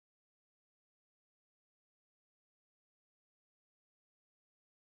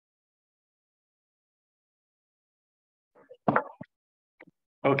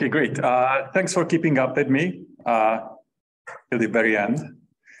Okay, great. Thanks for keeping up with me till the very end.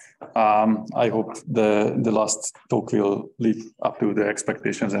 I hope the last talk will live up to the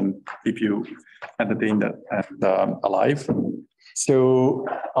expectations and keep you entertained and alive. So,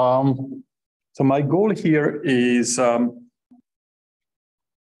 so my goal here is to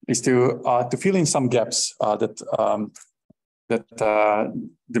fill in some gaps that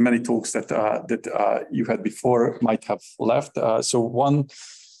the many talks that you had before might have left. So one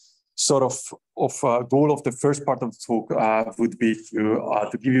sort of goal of the first part of the talk would be to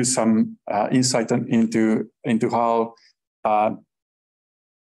give you some insight into how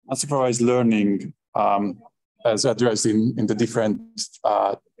unsupervised learning as addressed in the different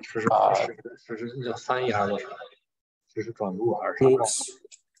talks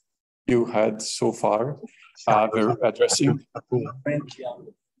you had so far. We're addressing.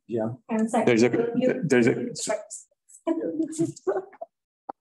 Yeah. There's a.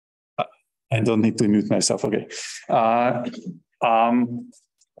 I don't need to mute myself. Okay.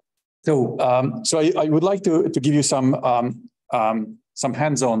 So I would like to give you some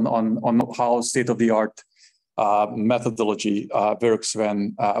hands-on on how state-of-the-art methodology works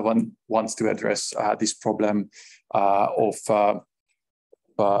when one wants to address this problem of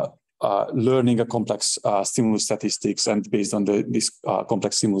learning a complex stimulus statistics and based on this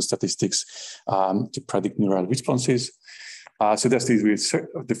complex stimulus statistics to predict neural responses. So that's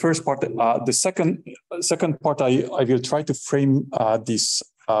the first part. The second part, I will try to frame this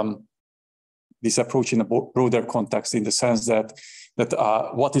approach in a broader context, in the sense that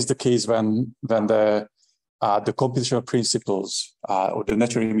what is the case when the computational principles or the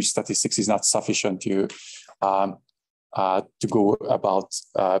natural image statistics is not sufficient to go about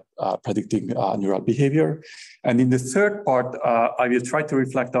predicting neural behavior. And in the third part, I will try to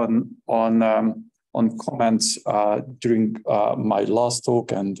reflect on comments during my last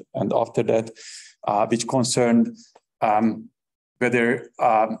talk and after that, which concerned whether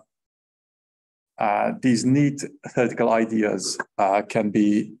these neat theoretical ideas can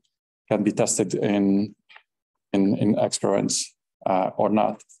be tested in experiments or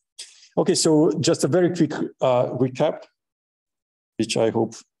not. Okay, so just a very quick recap, which I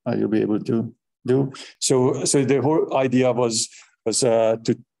hope you'll be able to do. So the whole idea was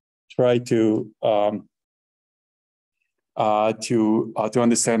to try to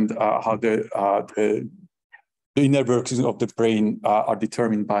understand how the inner workings of the brain are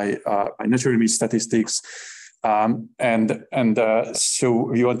determined by natural image statistics, so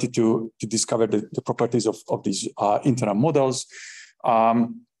we wanted to discover the properties of these internal models,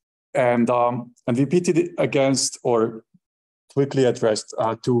 and we pitted it against or quickly addressed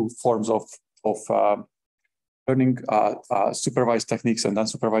two forms of learning, supervised techniques and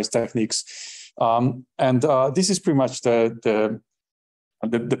unsupervised techniques, and this is pretty much the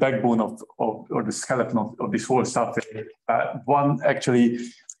backbone of or the skeleton of this whole stuff. One actually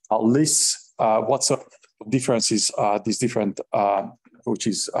lists what sort of differences these different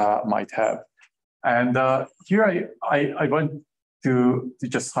approaches might have, and here I want to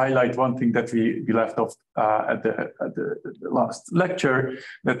just highlight one thing that we left off at the last lecture,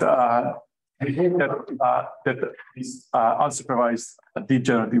 that these unsupervised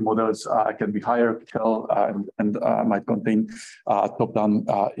degenerative models can be hierarchical and might contain top-down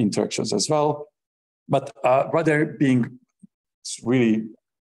interactions as well. But rather being really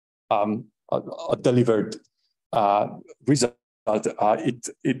a delivered result,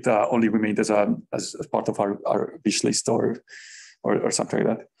 it only remained as part of our wish list or something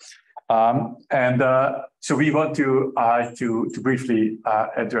like that. So we want to briefly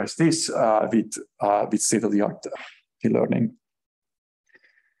address this with state-of-the-art learning.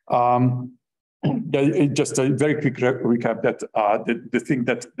 Just a very quick recap that the thing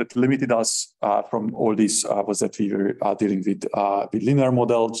that limited us from all this was that we were dealing with linear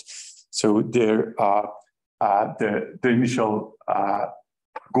models. So there, the initial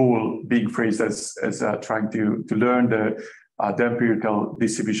goal being phrased as trying to learn the empirical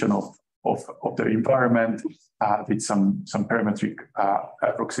distribution of the environment with some parametric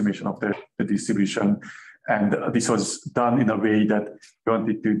approximation of the distribution. And this was done in a way that we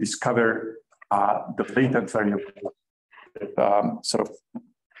wanted to discover the latent variable that sort of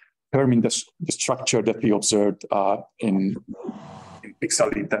determine the structure that we observed in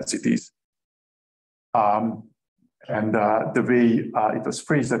pixel intensities. And the way it was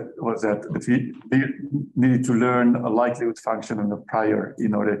phrased was that we needed to learn a likelihood function and a prior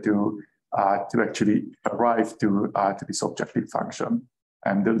in order to actually arrive to this objective function.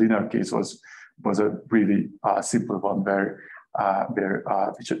 And the linear case was a really simple one where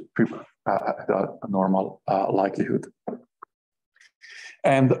which a normal likelihood.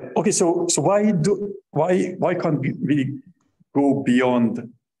 And okay, so why can't we go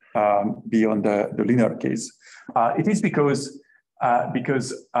beyond the linear case? It is because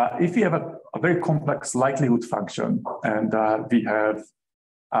if we have a very complex likelihood function, and we have,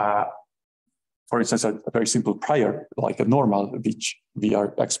 for instance, a very simple prior, like a normal, which we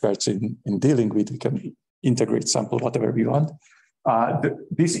are experts in dealing with, we can integrate, sample, whatever we want.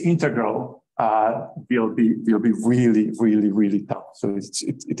 This integral will be really, really, really tough. So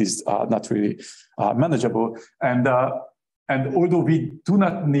it is not really manageable. And although we do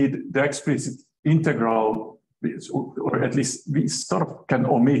not need the explicit integral, or at least we sort of can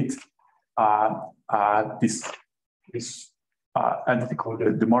omit this entity called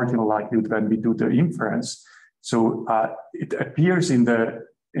the marginal likelihood when we do the inference. So it appears in the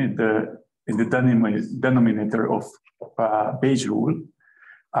denominator of Bayes rule,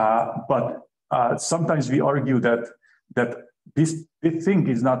 but sometimes we argue that this thing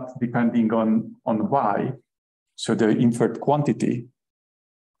is not depending on y, so the inferred quantity,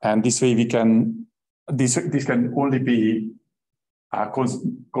 and this way we can this can only be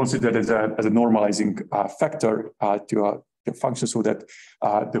considered as a normalizing factor to the function, so that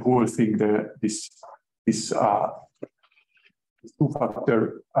the whole thing, this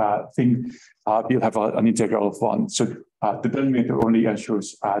two-factor thing will have an integral of 1. So the denominator only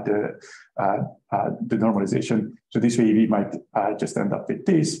ensures the normalization. So this way we might just end up with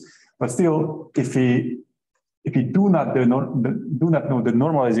this. But still, if we do not know the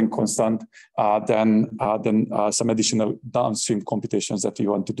normalizing constant, then some additional downstream computations that we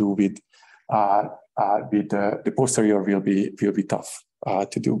want to do with the posterior will be tough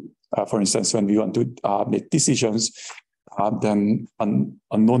to do. For instance, when we want to make decisions, then a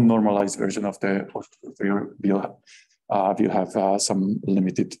non-normalized version of the posterior will have some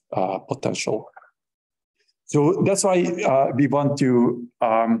limited potential. So that's why we want to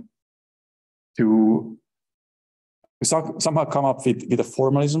somehow come up with a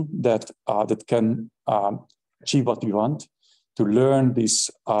formalism that can achieve what we want, to learn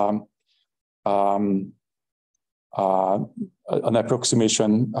this an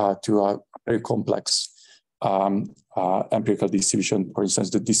approximation to a very complex empirical distribution, for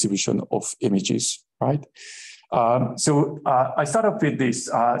instance, the distribution of images, right? So I start off with this.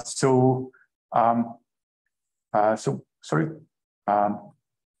 So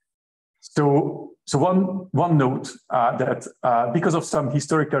one note that because of some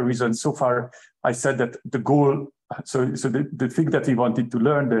historical reasons, so far I said that the goal, so the thing that we wanted to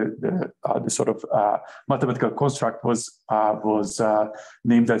learn, the sort of mathematical construct was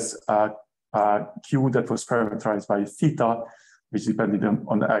named as Q that was parameterized by theta, which depended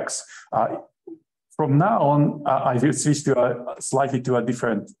on X. From now on, I will switch to slightly to a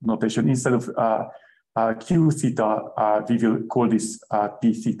different notation. Instead of Q theta, we will call this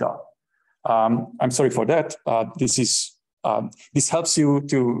P theta. I'm sorry for that. This helps you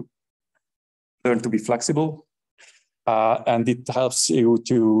to learn to be flexible, and it helps you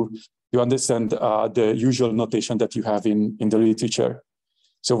to understand the usual notation that you have in the literature.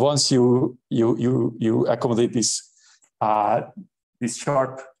 So once you accommodate this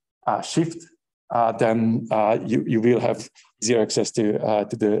sharp shift, then you will have easier access to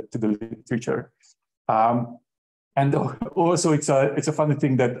the literature. And also, it's a funny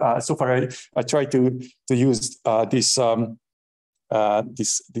thing that so far I try to use this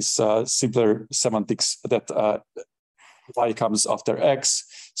simpler semantics that y comes after x,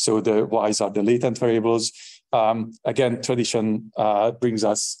 so the y's are the latent variables. Again, tradition brings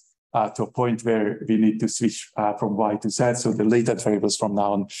us to a point where we need to switch from y to z, so the latent variables from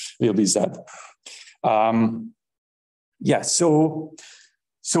now on will be z. Yeah. So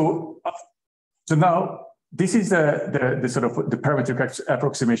now. This is the sort of the parametric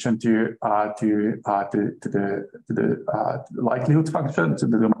approximation to the likelihood function, to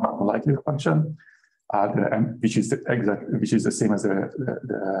the likelihood function, which is the same as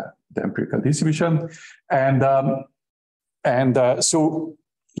the empirical distribution, and so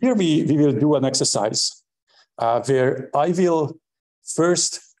here we will do an exercise where I will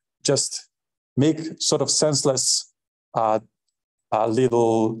first just make sort of senseless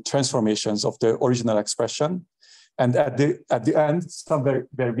little transformations of the original expression, and at the end, somewhere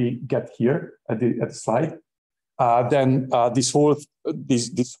where we get here at the slide, then this whole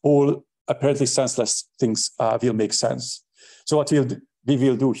apparently senseless things will make sense. So what we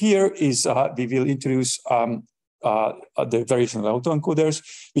will do here is we will introduce the variational autoencoders,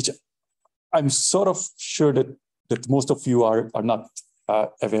 which I'm sort of sure that most of you are not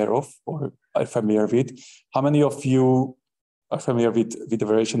aware of or are familiar with. How many of you are familiar with the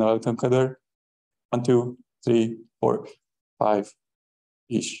variational autoencoder. 1, 2, 3, 4, 5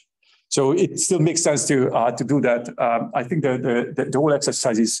 ish. So it still makes sense to do that. I think the whole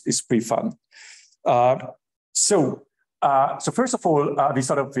exercise is pretty fun. So first of all, we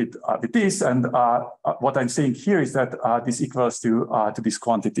start off with this, and what I'm saying here is that this equals to this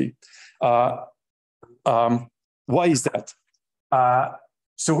quantity. Why is that?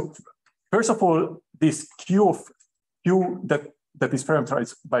 So first of all, this Q that is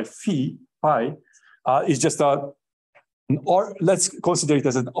parameterized by phi is just or let's consider it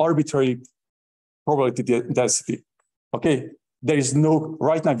as an arbitrary probability density. Okay, there is no,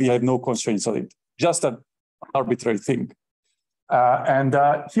 right now we have no constraints on it, just an arbitrary thing. And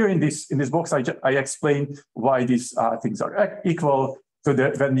here in this box, I explain why these things are equal. So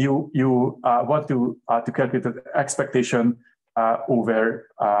that when you want to calculate the expectation over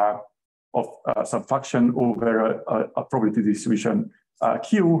of some function over a probability distribution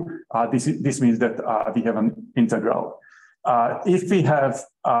Q, this means that we have an integral. If we have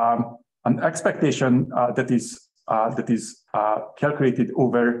an expectation that is calculated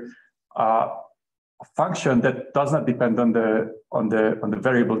over a function that does not depend on the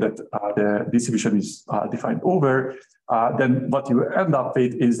variable that the distribution is defined over, then what you end up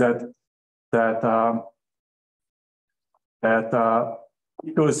with is that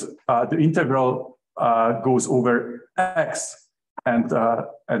because the integral goes over x, and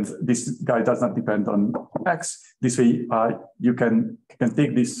this guy does not depend on x. This way, you can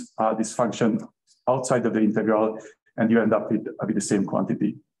take this function outside of the integral, and you end up with the same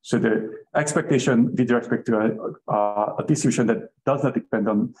quantity. So the expectation with respect to a distribution that does not depend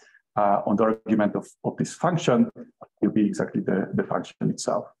on the argument of this function will be exactly the function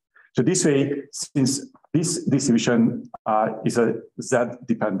itself. So this way, since this distribution is a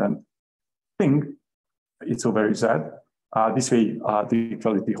z-dependent thing, it's over z. This way, the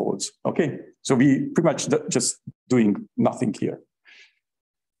equality holds. Okay, so we pretty much just doing nothing here.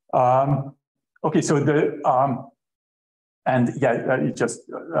 Okay, so and yeah, it just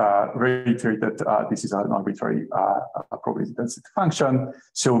reiterate that this is an arbitrary probability density function.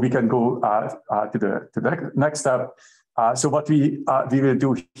 So we can go to the next step. So what we will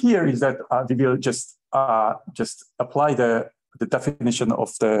do here is that we will just apply the definition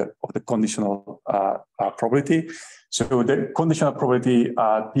of the conditional probability. So the conditional probability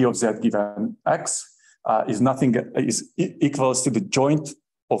P of z given x is equals to the joint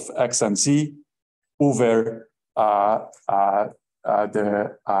of x and z over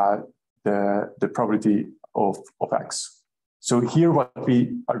the probability of x. So here what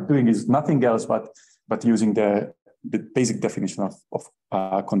we are doing is nothing else but using the basic definition of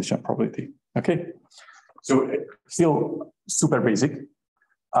conditional probability. Okay, so still super basic.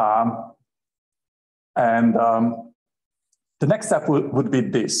 And the next step would be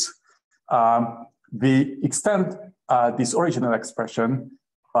this. We extend this original expression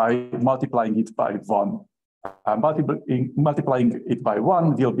by multiplying it by 1. Multiplying it by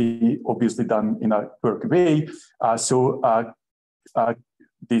 1 will be obviously done in a quirky way.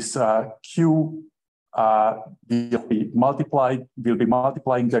 This Q will be multiplied, will be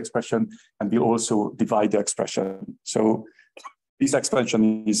multiplying the expression, and will also divide the expression. So this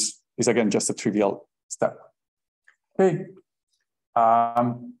expansion is again just a trivial step. Okay.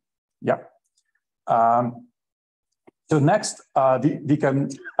 Yeah. So next, we can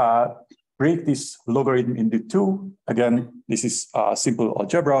break this logarithm into two. Again, this is simple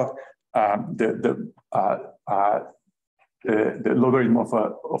algebra. The logarithm of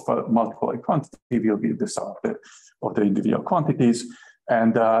a multiplied quantity will be the sum of the individual quantities.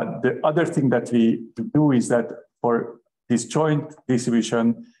 And the other thing that we do is that for this joint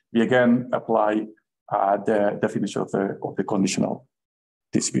distribution, we again apply the definition of the conditional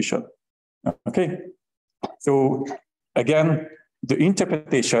distribution. Okay, so again, the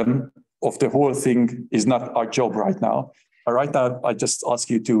interpretation of the whole thing is not our job right now. Right now, I just ask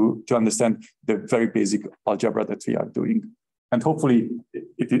you to understand the very basic algebra that we are doing, and hopefully,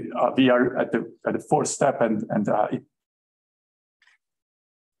 we are at the fourth step, and it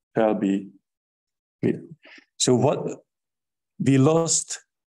will be clear. So what we lost.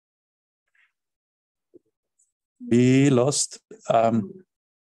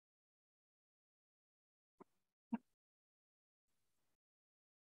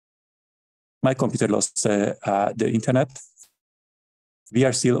 My computer lost the internet. We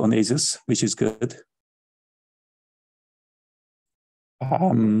are still on ASUS, which is good.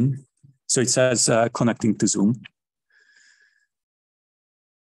 So it says connecting to Zoom.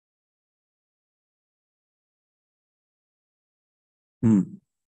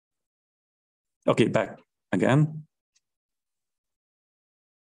 Okay, back again.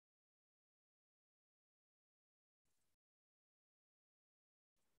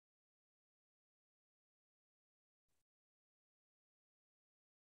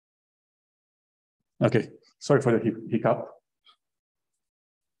 Okay, sorry for the hiccup.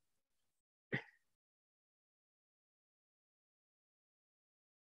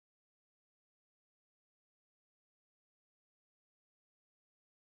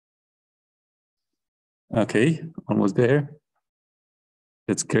 Okay, almost there.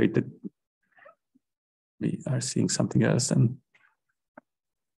 That's great that we are seeing something else. And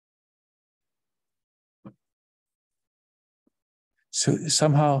so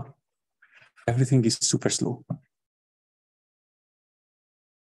somehow everything is super slow.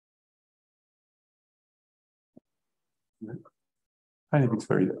 Tiny bit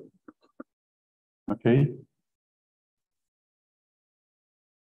further. Okay.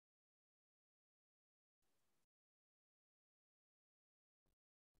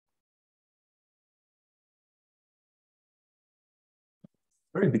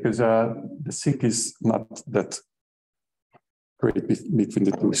 Right, because the sync is not that great between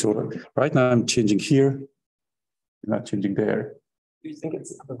the two. So right now I'm changing here, not changing there. Do you think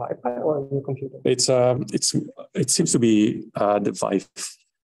it's the Wi-Fi or your computer? It seems to be the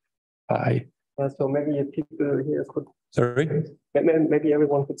Wi-Fi. So maybe people here could. Sorry. Maybe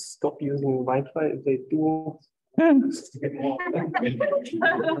everyone could stop using Wi-Fi if they do.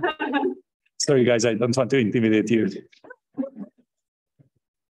 Sorry, guys, I don't want to intimidate you.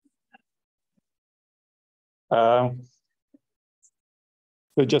 So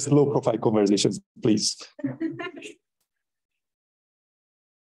just low-profile conversations, please.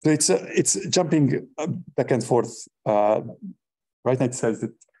 So it's jumping back and forth. Right now it says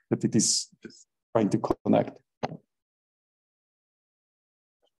that it is just trying to connect.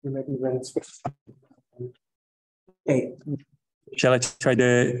 Maybe when it's hey. Shall I try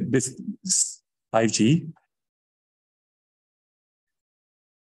this 5G?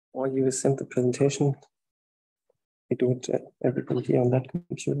 Or you will send the presentation. I do it everything here on that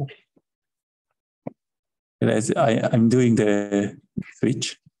computer. As I'm doing the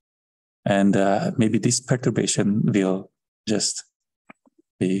switch, and maybe this perturbation will just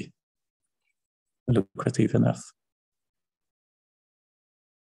be lucrative enough.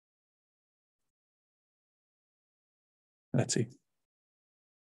 Let's see.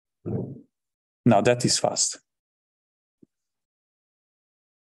 Now that is fast.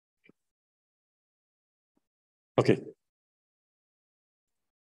 Okay.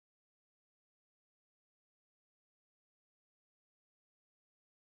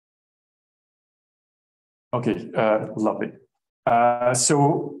 Okay, lovely.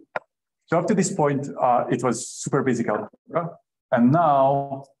 So up to this point, it was super basic algebra, and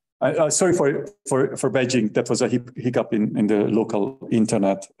now, sorry for Beijing. That was a hiccup in the local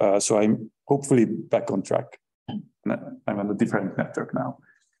internet. So I'm hopefully back on track. I'm on a different network now.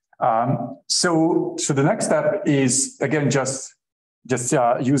 So the next step is again just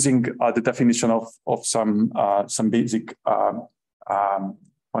using the definition of some basic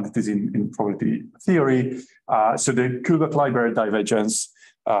quantities in probability theory. So the Kullback-Leibler divergence,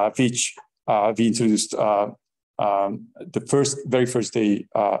 which we introduced the very first day.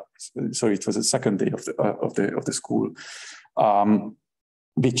 Sorry, it was the second day of the school,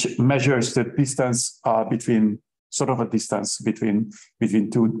 which measures the distance between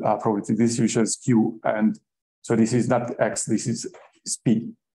two probability distributions Q and so this is not X, this is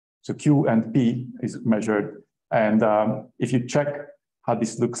P. So Q and P is measured, and if you check how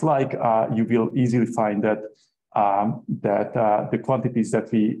this looks like, you will easily find that the quantities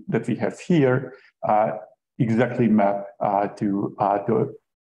that we have here exactly map to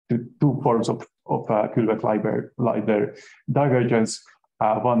two forms of Kullback-Leibler divergence,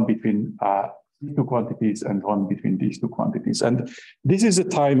 one between two quantities and one between these two quantities. And this is a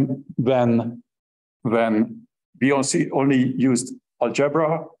time when we only used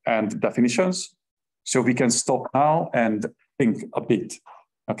algebra and definitions, so we can stop now and think a bit.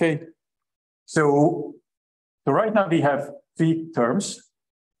 Okay, so right now we have three terms.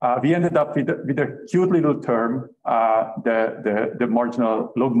 We ended up with a cute little term, the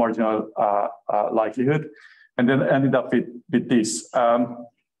marginal log marginal likelihood, and then ended up with this.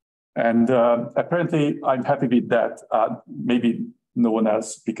 And apparently, I'm happy with that. Maybe no one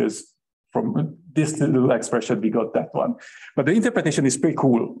else, because from this little expression we got that one. But the interpretation is pretty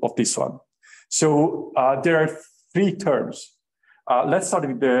cool of this one. So there are three terms. Let's start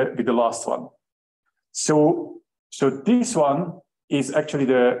with the last one. So this one is actually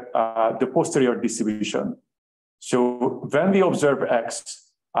the posterior distribution. So when we observe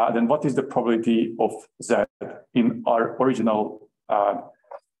X, then what is the probability of Z in our original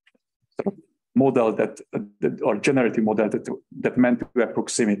model or generative model that meant to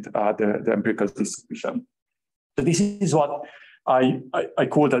approximate the empirical distribution? So this is what I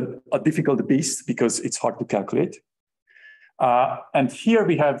call it a difficult beast because it's hard to calculate. And here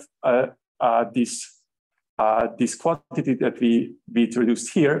we have this quantity that we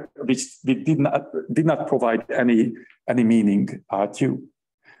introduced here, which we did not provide any meaning to.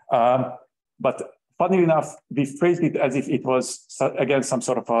 But funnily enough, we phrased it as if it was again some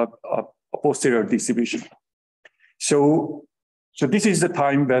sort of a posterior distribution. So this is the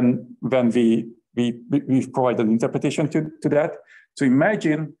time when we provide an interpretation to that. So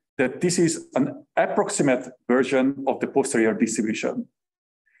imagine that this is an approximate version of the posterior distribution.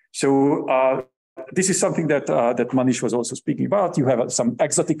 So this is something that Manish was also speaking about. You have some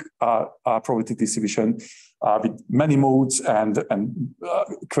exotic probability distribution with many modes and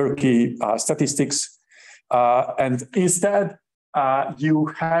quirky statistics. And instead, you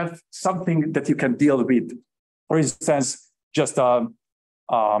have something that you can deal with. For instance, just the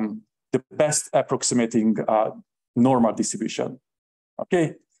best approximating normal distribution.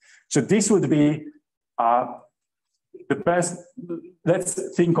 Okay, so this would be the best. Let's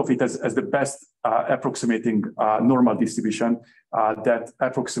think of it as the best approximating normal distribution that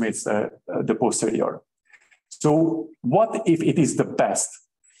approximates the posterior. So what if it is the best?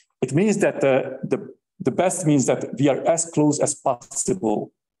 It means that the best means that we are as close as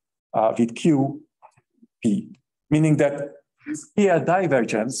possible with Q, P, meaning that scale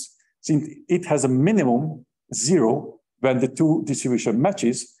divergence, since it has a minimum 0 when the two distribution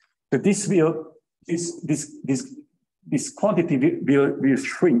matches, so this quantity will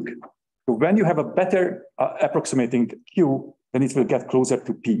shrink. So when you have a better approximating Q, then it will get closer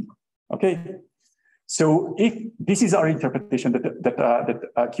to P. Okay. So if this is our interpretation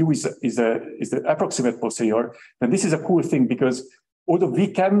that Q is the approximate posterior, then this is a cool thing because although we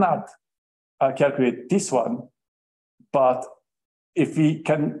cannot calculate this one, but if we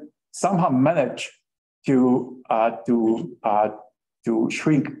can somehow manage to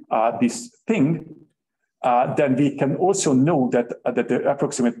shrink this thing, then we can also know that the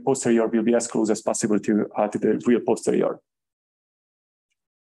approximate posterior will be as close as possible to the real posterior.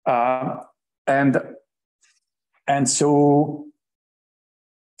 And so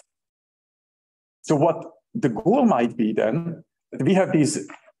what the goal might be then, we have these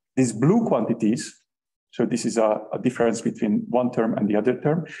blue quantities. So this is a difference between one term and the other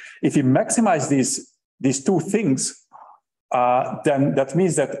term. If we maximize these two things, then that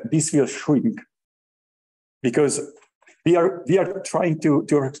means that this will shrink because we are trying to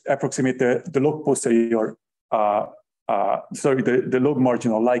approximate the log posterior, the log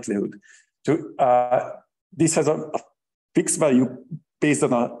marginal likelihood. So this has a fixed value based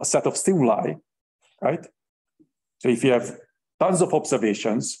on a set of stimuli, right? So if you have tons of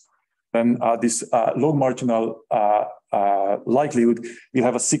observations, then this log marginal likelihood will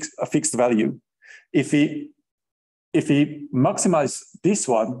have a fixed value. If we maximize this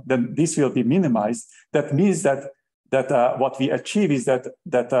one, then this will be minimized. That means that what we achieve is that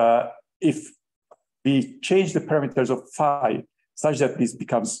if we change the parameters of phi such that this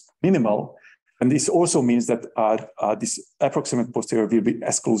becomes minimal, and this also means that this approximate posterior will be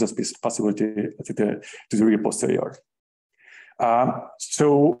as close as possible to the real posterior.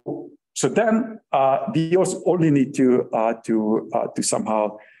 So then we also only need to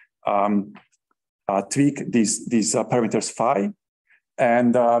somehow tweak these parameters phi,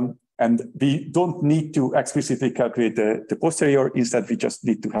 and we don't need to explicitly calculate the posterior. Instead, we just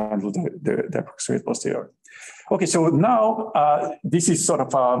need to handle the approximate posterior. Okay, so now this is sort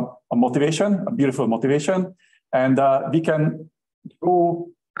of a motivation, a beautiful motivation, and we can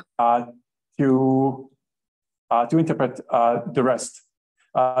go to interpret the rest.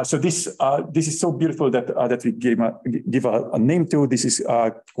 So this is so beautiful that we give a name to. This is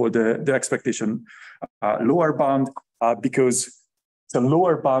called the expectation lower bound because it's a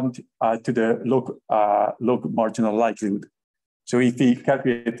lower bound to the log marginal likelihood. So if we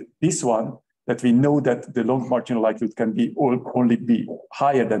calculate this one, that we know that the log marginal likelihood can be only be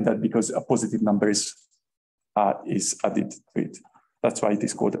higher than that because a positive number is added to it. That's why it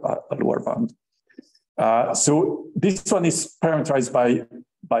is called a lower bound. So this one is parameterized by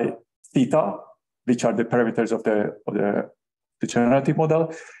theta, which are the parameters of the generative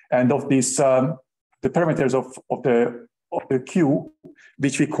model, and of this the parameters of the Q,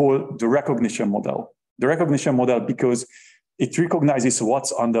 which we call the recognition model. The recognition model because it recognizes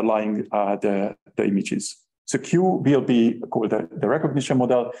what's underlying the images. So Q will be called the recognition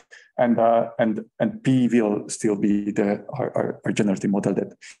model, and P will still be our generative model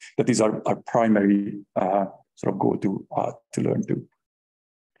that is our primary sort of goal to learn to.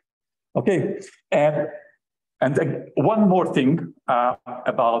 Okay, and one more thing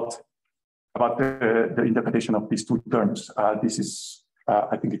about about the interpretation of these two terms. This is,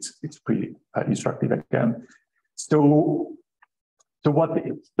 I think it's pretty instructive again. So what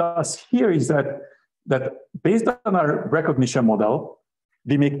it does here is that based on our recognition model,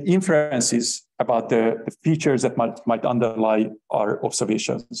 we make inferences about the features that might underlie our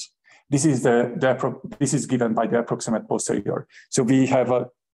observations. This is this is given by the approximate posterior. So we have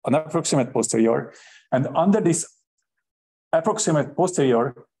an approximate posterior, and under this approximate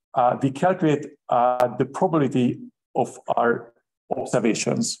posterior, we calculate the probability of our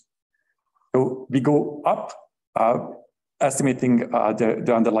observations. So we go up, estimating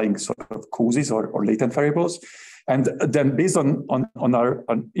the underlying sort of causes or latent variables. And then based on our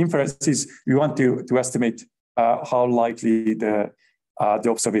inferences, we want to estimate how likely the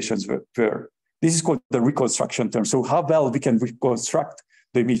observations were. This is called the reconstruction term. So how well we can reconstruct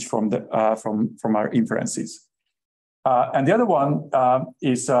the image from our inferences. And the other one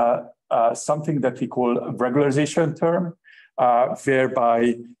is something that we call a regularization term,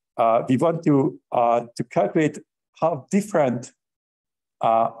 whereby we want to calculate how different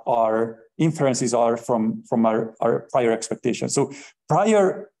our inferences are from our prior expectations. So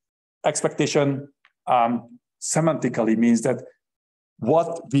prior expectation semantically means that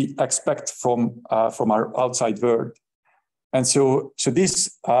what we expect from our outside world. And so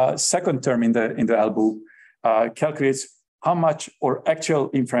this second term in the elbow calculates how much our actual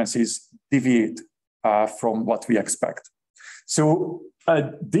inferences deviate from what we expect. So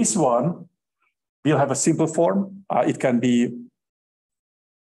this one will have a simple form. It can be,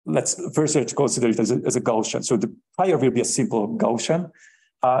 let's first consider it as a Gaussian. So the prior will be a simple Gaussian.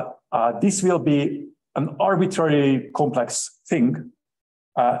 This will be an arbitrarily complex thing.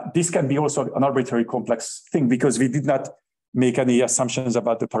 This can be also an arbitrarily complex thing because we did not make any assumptions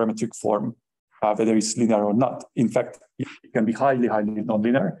about the parametric form, whether it's linear or not. In fact, it can be highly, highly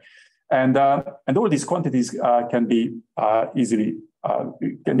nonlinear. And all these quantities can be easily,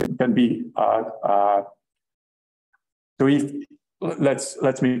 can be, so if,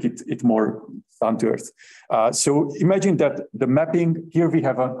 let's make it more down to earth. So imagine that the mapping, here we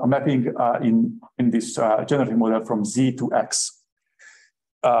have a mapping in this generative model from Z to X.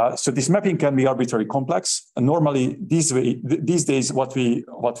 So this mapping can be arbitrarily complex. And normally these days, how we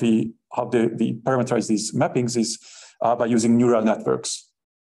parameterize these mappings is by using neural networks,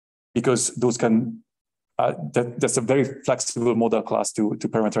 because those can, that's a very flexible model class to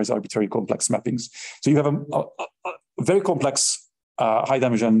parameterize arbitrarily complex mappings. So you have a very complex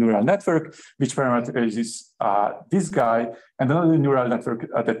high-dimensional neural network, which parameterizes this guy, and another neural network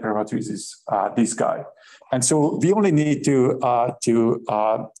that parameterizes this guy. And so we only need to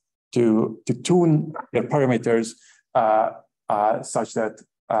tune the parameters such that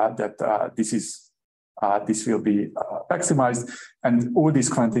this will be maximized, and all these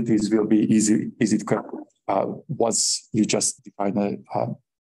quantities will be easy to calculate once you just define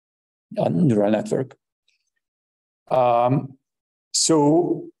a neural network.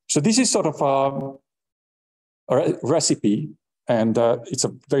 So this is sort of a recipe, and it's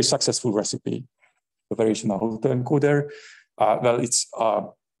a very successful recipe. The variational autoencoder. Well, it's a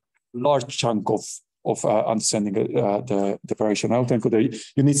large chunk of understanding the variational autoencoder.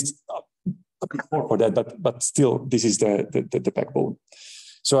 You need a bit more for that, but still, this is the backbone.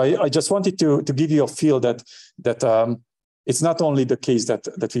 So I just wanted to give you a feel that it's not only the case that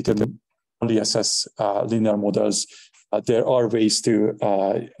we can only assess linear models. There are ways to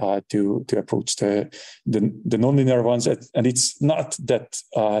approach the nonlinear ones, and it's not that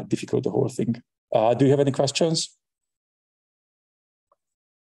difficult, the whole thing. Do you have any questions?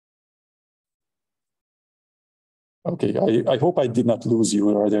 Okay, I hope I did not lose you,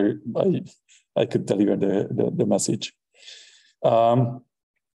 or I could deliver the message. And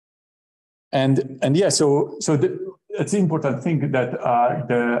yeah, so it's an important thing that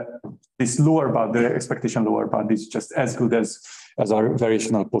this lower bound, the expectation lower bound, is just as good as our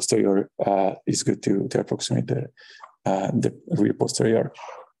variational posterior is good to approximate the real posterior.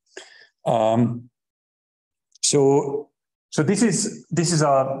 So this is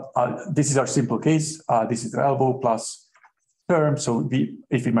our simple case. This is the elbow plus term. So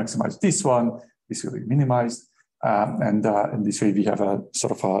if we maximize this one, this will be minimized. And this way we have a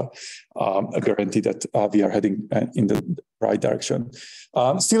sort of a guarantee that we are heading in the right direction.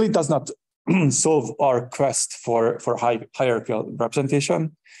 Still, it does not solve our quest for hierarchical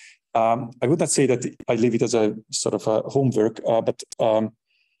representation. I would not say that I leave it as a sort of a homework, but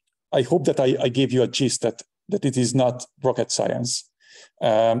I hope that I gave you a gist that it is not rocket science,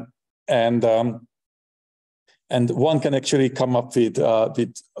 and one can actually come up with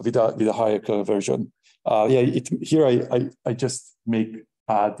a hierarchical version. Here I just make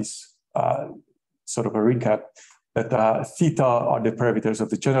this sort of a recap, that theta are the parameters of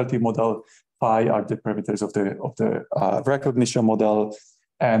the generative model, phi are the parameters of the recognition model,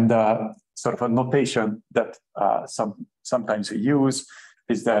 and sort of a notation that sometimes we use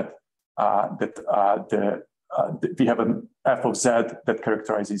is that we have an f of z that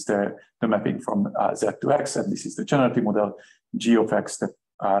characterizes the mapping from z to x, and this is the generative model. G of x that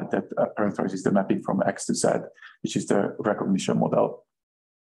characterizes the mapping from x to z, which is the recognition model.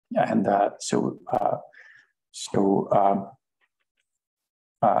 And so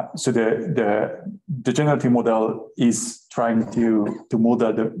the generative model is trying to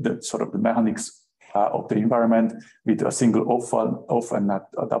model the sort of the mechanics of the environment with a single off and not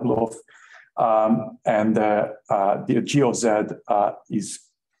a double off. And the G of Z is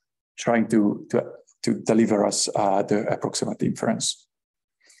trying to deliver us the approximate inference.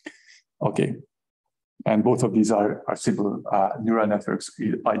 Okay, and both of these are simple neural networks,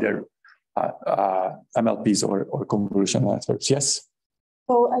 either MLPs or convolutional networks. Yes.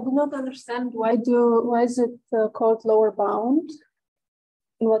 So I do not understand why is it called lower bound?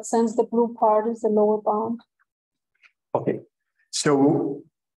 In what sense the blue part is the lower bound? Okay, so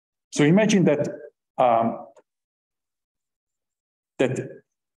imagine that that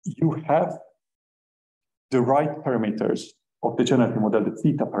you have the right parameters of the generative model, the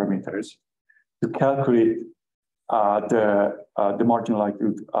theta parameters, to calculate the marginal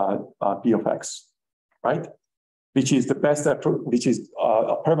likelihood P of x, right? Which is the best approach, which is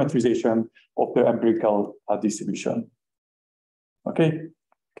a parameterization of the empirical distribution. Okay,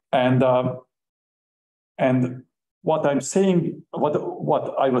 and what I'm saying, what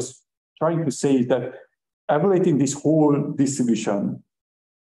I was trying to say is that evaluating this whole distribution,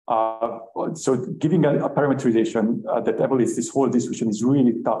 so giving a parameterization that evaluates this whole distribution is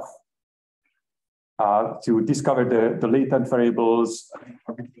really tough to discover the latent variables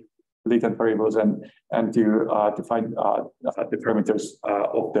and to find the parameters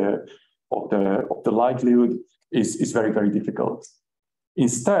of the likelihood is very, very difficult.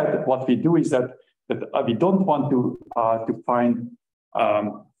 Instead, what we do is that we don't want to find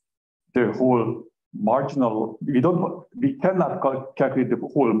the whole marginal. We cannot calculate the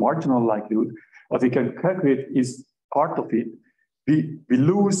whole marginal likelihood. What we can calculate is part of it. We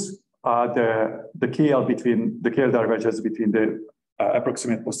lose the KL between the KL divergence between the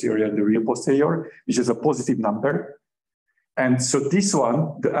approximate posterior and the real posterior, which is a positive number. And so this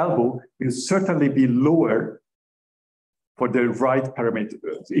one, the elbow, will certainly be lower for the right parameter.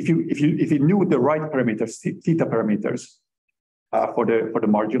 If you knew the right parameters, theta parameters for the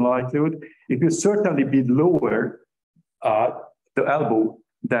marginal likelihood, it will certainly be lower the elbow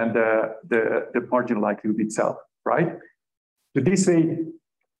than the marginal likelihood itself, right? So this way,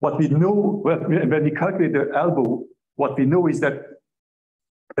 what we know when we calculate the elbow, what we know is that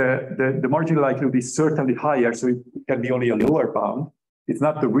the marginal likelihood is certainly higher, so it can be only a lower bound. It's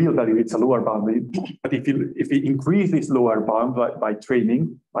not the real value; it's a lower bound. But if we increase this lower bound by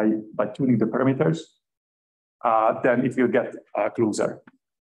training, by tuning the parameters, then it will get closer.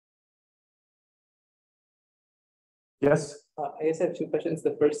 Yes. I guess I have two questions.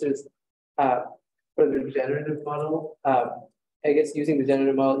 The first is for the generative model. I guess using the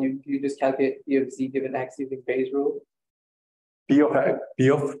generative model, you just calculate P of z given x using Bayes' rule. P of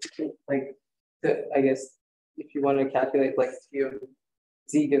like I guess if you want to calculate like P of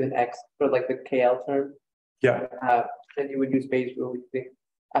z given x for like the KL term, yeah, then you would use Bayes' rule. You think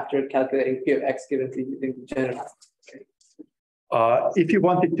after calculating P of x given z using the generative. If you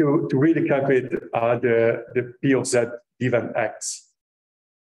wanted to really calculate the P of z given x,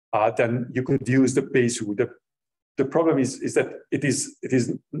 then you could use the Bayes' rule. The problem is that it is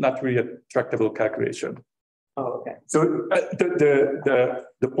not really a tractable calculation. Oh, okay. So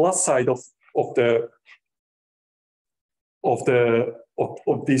the plus side of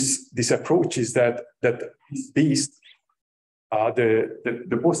this approach is that beast,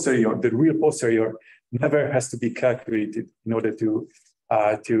 the posterior, the real posterior, never has to be calculated in order to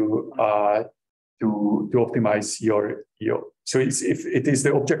optimize your. So if it is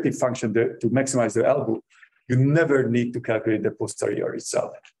the objective function to maximize the elbow, you never need to calculate the posterior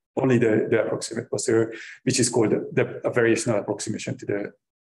itself. Only the approximate posterior, which is called a variational approximation to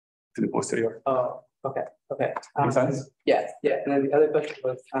the posterior. Oh, okay. Makes sense? Yeah. And then the other question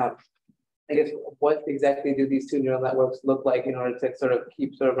was, I guess, what exactly do these two neural networks look like in order to sort of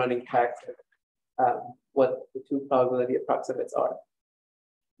keep running track to what the two probability approximates are?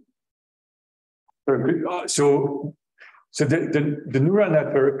 So the neural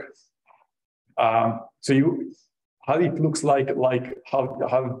network. How it looks like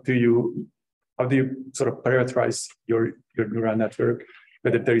how do you sort of parameterize your neural network?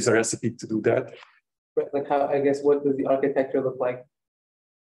 whether there is a recipe to do that. But like how, I guess, what does the architecture look like?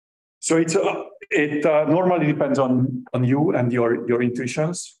 So it normally depends on you and your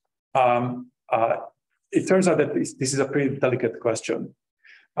intuitions. It turns out that this is a pretty delicate question.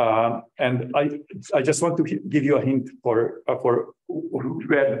 And I just want to give you a hint for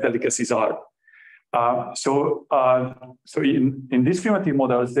where the delicacies are. So in these primitive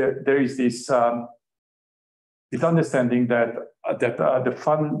models, there is this understanding that the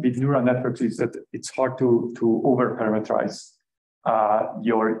fun with neural networks is that it's hard to over-parameterize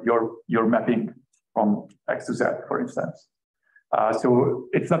your mapping from X to Z, for instance. So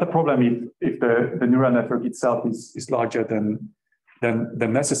it's not a problem if the neural network itself is larger than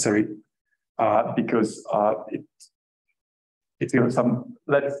necessary, because it's some.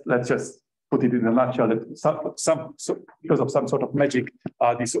 Let's just put it in a nutshell. That because of some sort of magic,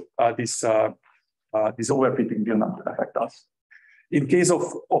 this overfitting will not affect us. In case of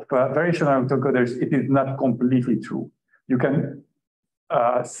variational autoencoders, it is not completely true. You can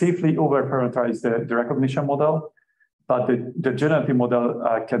safely over-parameterize the recognition model, but the generative model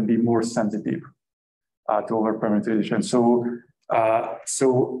can be more sensitive to over-parameterization. So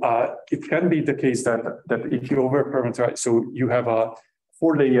it can be the case that if you over-parameterize, so you have a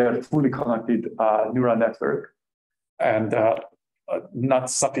 4-layer fully connected neural network and not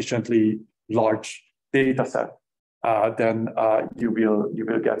sufficiently large data set, then you will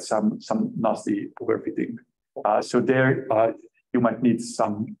get some nasty overfitting. So there you might need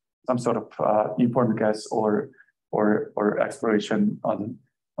some sort of informed guess or exploration on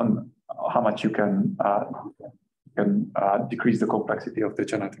how much you can decrease the complexity of the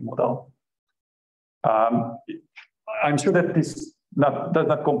generative model. I'm sure that this does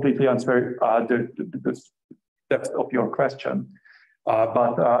not completely answer the depth of your question,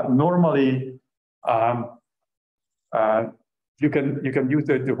 but normally you can use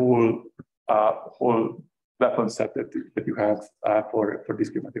the whole weapon set that you have for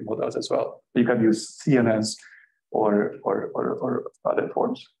discriminative models as well. You can use CNNs or other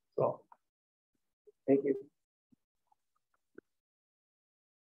forms. So, thank you.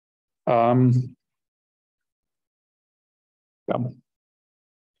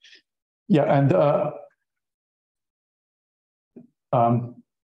 Yeah, and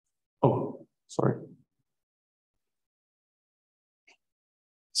oh, sorry.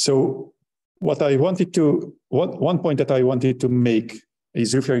 So what I wanted to, one point that I wanted to make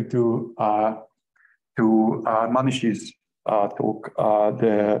is referring to Manish's talk,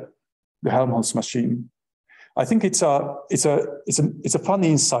 the Helmholtz machine. I think it's a funny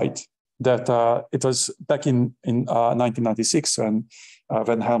insight that it was back in 1996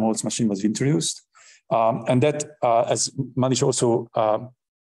 when Helmholtz machine was introduced, and that, as Manish also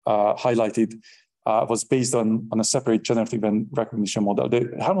highlighted, was based on a separate generative and recognition model. The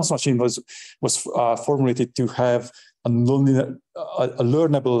Helmholtz machine was formulated to have a learnable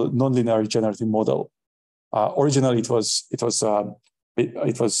nonlinear generative model. Originally, it was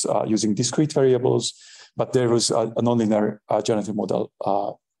using discrete variables, but there was a nonlinear generative model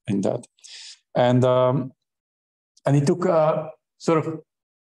in that, and it took sort of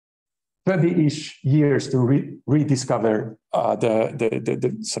 20-ish years to rediscover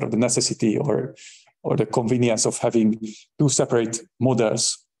the sort of the necessity or the convenience of having two separate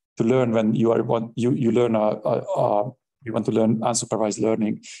models to learn when you want to learn unsupervised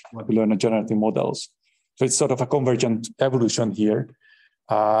learning, you want to learn generative models. So it's sort of a convergent evolution here.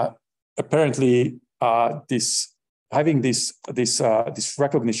 Apparently, having this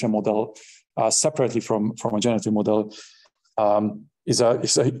recognition model separately from a generative model is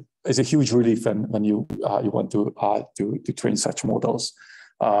a huge relief when you want to train such models,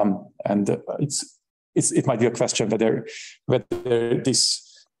 and it might be a question whether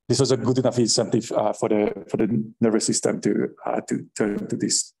this was a good enough incentive for the nervous system to turn to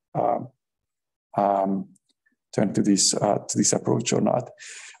this approach or not.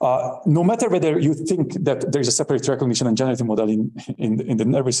 No matter whether you think that there is a separate recognition and generative model in the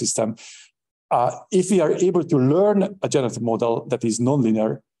nervous system, if we are able to learn a generative model that is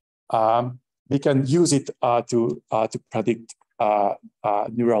nonlinear, we can use it to predict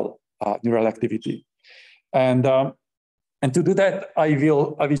neural activity. And to do that, I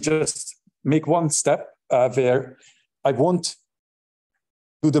will just make one step where I won't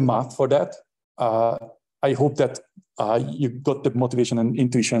do the math for that. I hope that you got the motivation and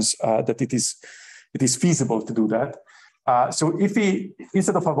intuitions that it is feasible to do that. So if we,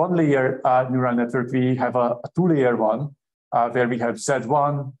 instead of a 1-layer neural network, we have a 2-layer one, where we have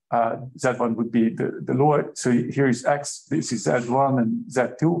Z1. Z1 would be the lower. So here is X, this is Z1 and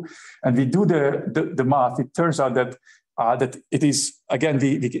Z2. And we do the math. It turns out that that it is, again,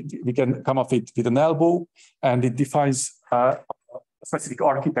 we can come up with an elbow, and it defines a specific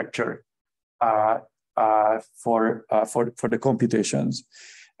architecture for the computations.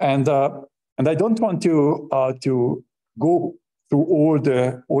 And I don't want to go through all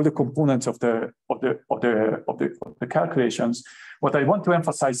the components of the calculations. What I want to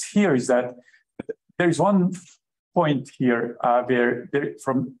emphasize here is that there is one point here where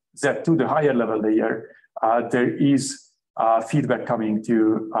from Z2, the higher level layer, there is feedback coming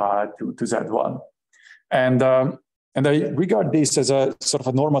to Z1, and I regard this as a sort of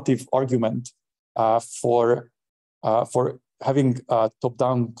a normative argument for having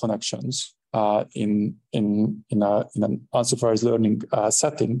top-down connections in an unsupervised learning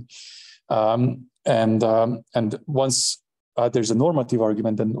setting, and once there's a normative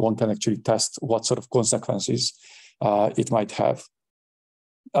argument, then one can actually test what sort of consequences it might have.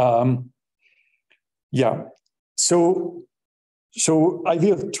 Yeah, so I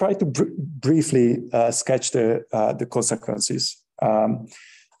will try to briefly sketch the consequences.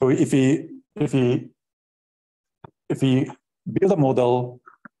 So if we build a model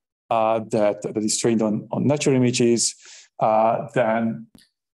that is trained on natural images, then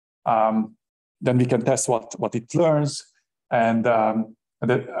we can test what it learns, and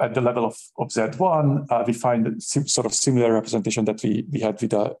at the level of Z1, we find sort of similar representation that we had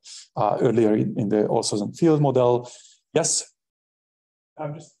with earlier in the all-Southern field model. Yes?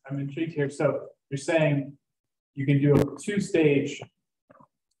 I'm intrigued here. So you're saying you can do a two-stage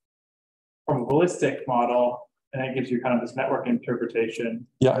probabilistic model, and that gives you kind of this network interpretation.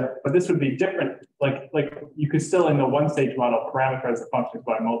 Yeah. But this would be different. Like you could still in the one-stage model parameterize the functions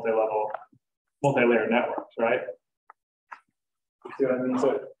by multi-layer networks, right? You see what I mean?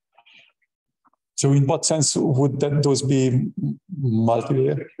 So in what sense would those be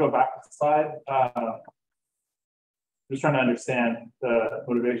multi-layer? If you go back to the slide, just trying to understand the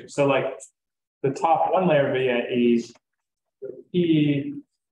motivation. So like the top one layer VAE,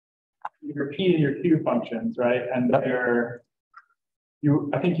 your P and your Q functions, right? And I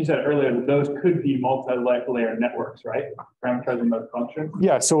think you said earlier that those could be multi-layer networks, right? Parameterizing those functions.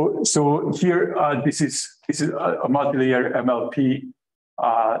 Yeah. So here, this is a multi-layer MLP.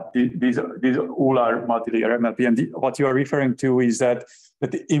 These all are multi-layer MLP, and what you are referring to is that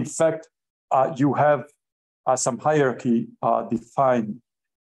in fact you have some hierarchy defined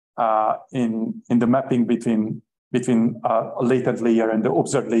in the mapping between a latent layer and the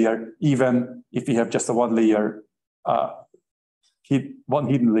observed layer, even if we have just a one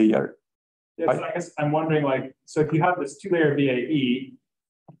hidden layer. Yeah, so I guess I'm wondering, like, so if you have this two-layer VAE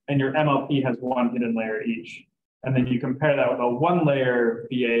and your MLP has one hidden layer each, and then you compare that with a one-layer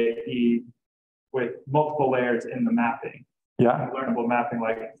VAE with multiple layers in the mapping, learnable mapping,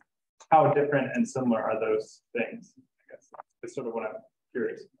 like how different and similar are those things? I guess that's sort of what I'm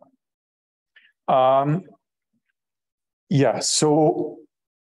curious about. Yeah, so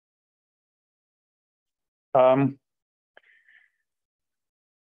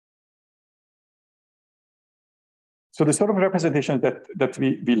so the sort of representation that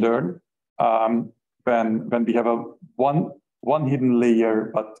we learn when we have a one hidden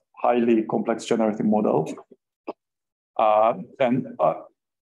layer but highly complex generative model, then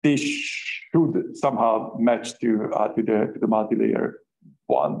they should somehow match to the multi-layer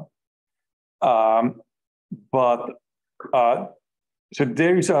one. But so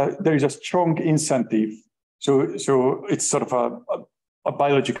there is a strong incentive. So it's sort of a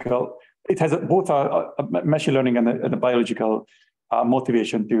biological. It has both a machine learning and a biological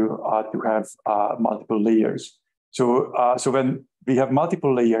motivation to have multiple layers. So when we have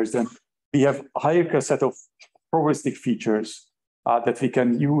multiple layers, then we have a hierarchical set of probabilistic features that we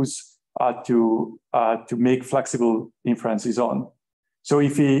can use to make flexible inferences on. So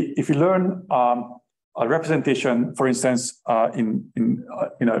if we learn a representation, for instance, in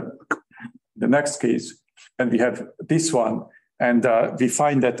the next case, and we have this one, and we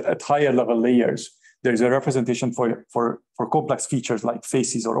find that at higher level layers, there is a representation for complex features like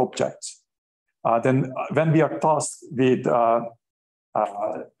faces or objects. Then when we are tasked with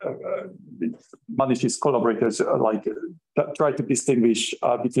Manish's collaborators, try to distinguish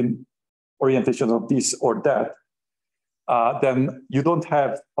between orientations of this or that, then you don't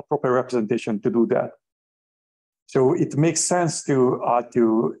have a proper representation to do that. So it makes sense to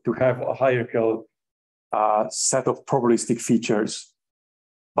have a hierarchical set of probabilistic features,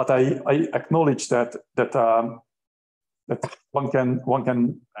 but I acknowledge that one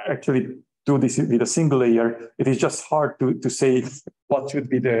can actually do this with a single layer. It is just hard to say what should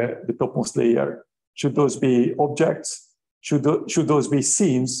be the topmost layer. Should those be objects? Should those be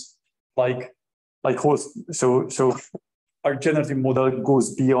scenes like host? So our generative model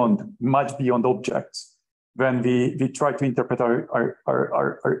goes much beyond objects. When we try to interpret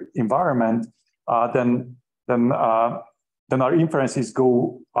our environment, then our inferences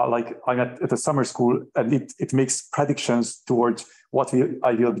go like I'm at a summer school, and it makes predictions towards what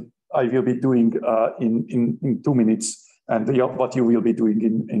I will be doing in 2 minutes, and what you will be doing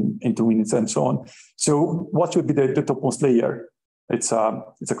in 2 minutes, and so on. So what should be the topmost layer? It's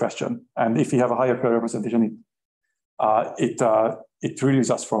a question. And if we have a hierarchical representation, it relieves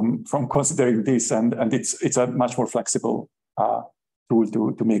us from considering this, and it's a much more flexible tool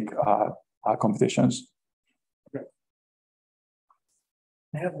to make computations.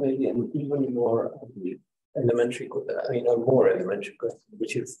 I have maybe an even more elementary, a more elementary question,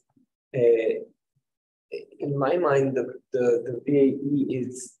 which is, in my mind, the VAE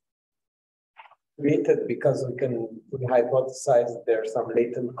is created because we hypothesize that there are some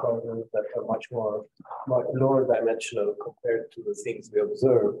latent causes that are much lower dimensional compared to the things we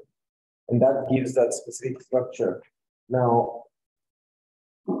observe, and that gives that specific structure. Now,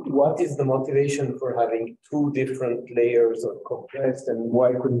 what is the motivation for having 2 different layers of compressed, and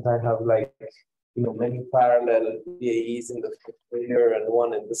why couldn't I have many parallel VAEs in the first layer and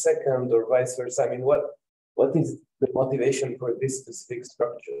one in the second, or vice versa? I mean, what is the motivation for this specific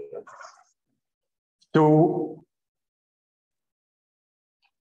structure? So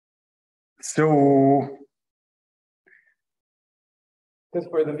because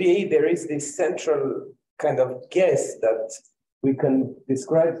for the VAE, there is this central kind of guess that we can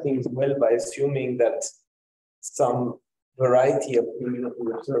describe things well by assuming that some variety of things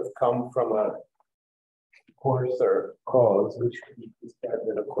we observe come from a coarser cause, which can be described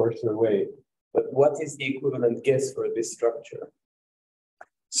in a coarser way. But what is the equivalent guess for this structure?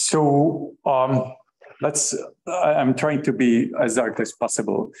 So I'm trying to be as direct as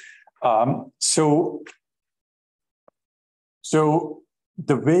possible. So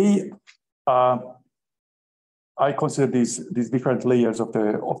the way I consider these different layers of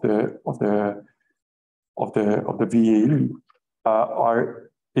the VAE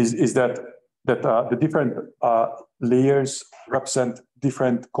is that the different layers represent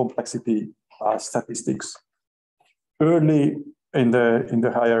different complexity statistics. Early in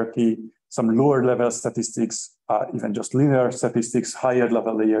the hierarchy, some lower level statistics, even just linear statistics, higher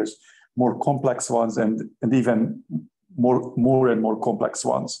level layers, more complex ones, and even more and more complex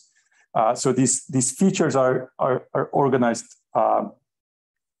ones. So these features are organized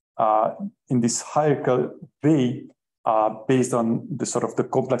in this hierarchical way based on the sort of the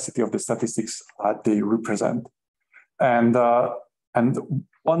complexity of the statistics they represent. And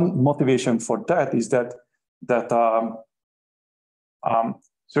one motivation for that is that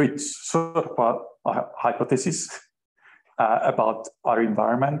so it's sort of a hypothesis about our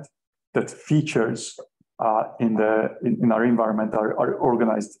environment, that features in our environment are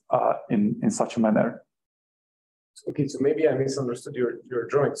organized in such a manner. Okay, so maybe I misunderstood your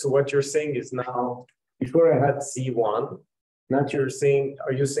drawing. So what you're saying is now, before I had Z1, now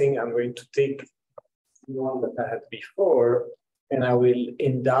are you saying I'm going to take Z1 that I had before, and I will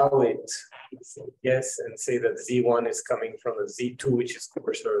endow it, yes, and say that Z1 is coming from a Z2, which is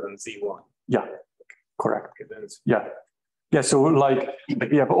coarser than Z1. Yeah, correct. Okay, then it's Yeah. So like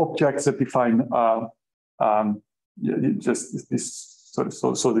we have objects that define just this. So we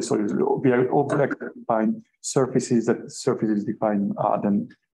have objects that define surfaces. That surfaces define then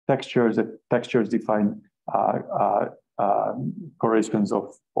textures. That textures define correlations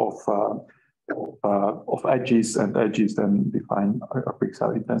of edges, and edges then define our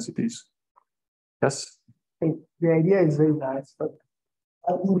pixel intensities. Yes. The idea is very nice, but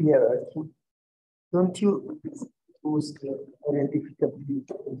in hierarchy, don't you use the identifiability?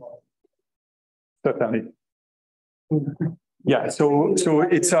 Certainly. Yeah. So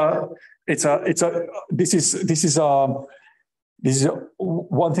this is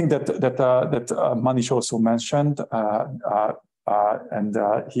one thing that Manish also mentioned, and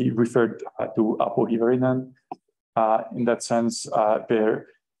he referred to Apo Hiverinen in that sense, where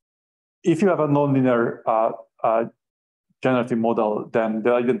if you have a nonlinear generative model, then the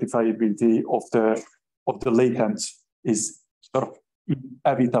identifiability of the latent is sort of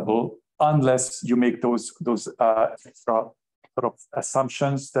inevitable unless you make those extra sort of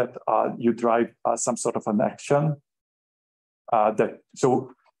assumptions that you drive some sort of an action.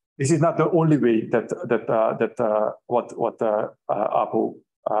 So this is not the only way that what Apo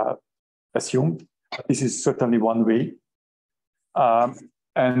assumed. This is certainly one way,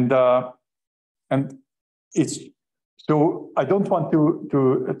 and it's so I don't want to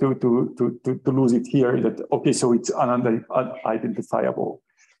lose it here. That okay, so it's unidentifiable.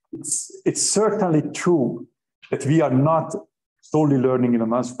 It's certainly true that we are not solely learning in an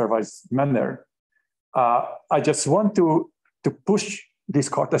unsupervised manner. I just want to push this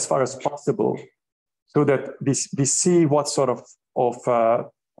cart as far as possible so that we see what sort of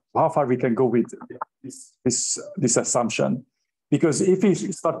how far we can go with this assumption. Because if we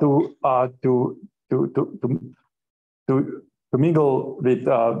start to mingle with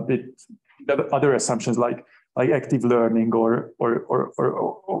other assumptions like active learning or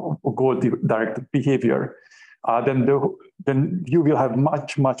goal-directed behavior, then you will have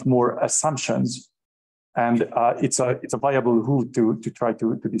much more assumptions, and it's a viable route to try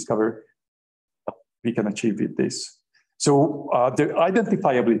to discover what we can achieve with this. So the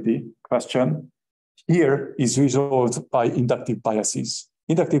identifiability question here is resolved by inductive biases.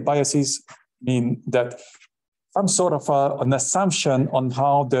 Inductive biases mean that some sort of an assumption on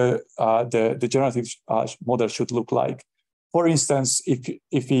how the generative model should look like. For instance,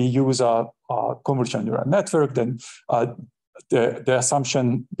 if we use a convolutional neural network, then the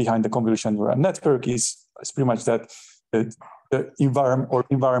assumption behind the convolutional neural network is pretty much that the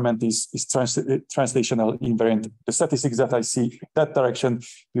environment is translational invariant. The statistics that I see in that direction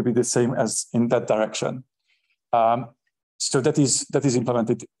will be the same as in that direction. So that is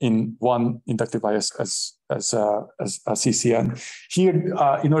implemented in one inductive bias as CCN. Here,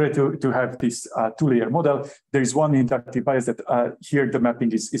 in order to have this two-layer model, there is one inductive bias that here the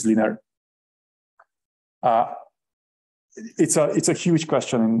mapping is linear. It's a huge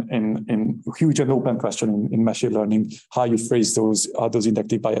question in huge and open question in machine learning, how you phrase those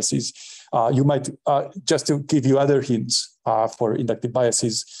inductive biases. You might just to give you other hints for inductive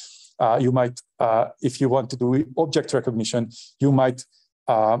biases. You might, if you want to do object recognition, you might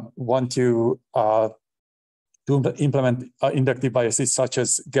want to implement inductive biases such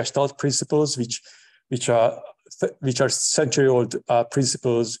as Gestalt principles, which are century-old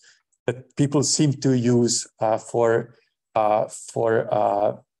principles that people seem to use for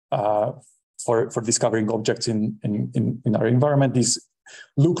discovering objects in our environment. These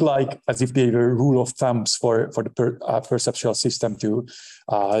look like as if they were rule of thumbs for the perceptual system to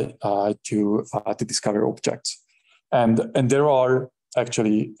discover objects, and there are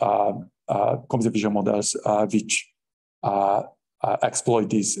actually computer vision models which exploit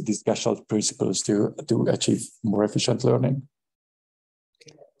these Gestalt principles to achieve more efficient learning.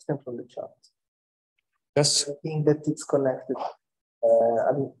 From the chart. Yes. I think that it's connected.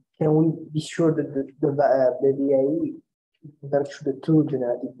 I mean, can we be sure that the VAE converts to the true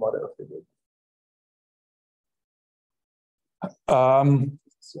generative model of the data?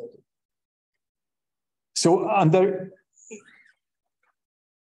 So under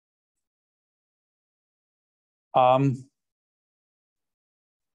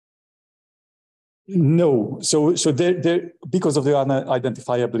no, so there because of the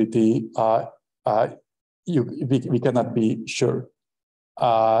unidentifiability, we cannot be sure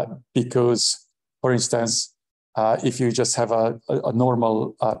because, for instance, if you just have a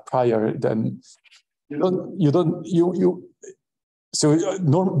normal prior, then so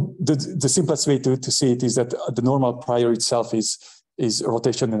the simplest way to see it is that the normal prior itself is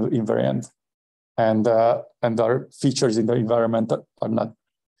rotational invariant, and our features in the environment are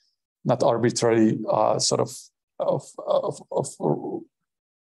not arbitrary sort of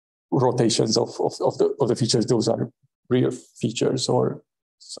rotations of the features. Those are real features or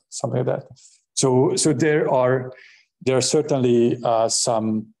something like that. So there are certainly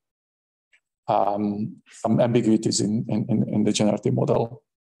some ambiguities in the generative model.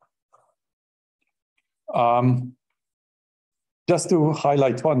 Just to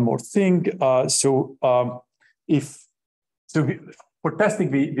highlight one more thing, for testing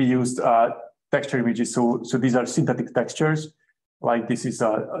we used texture images. So these are synthetic textures. Like this is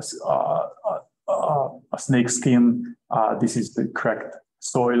a snake skin. This is the cracked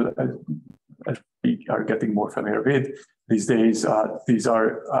soil, as we are getting more familiar with these days. These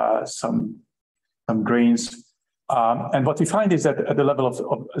are some grains. And what we find is that at the level of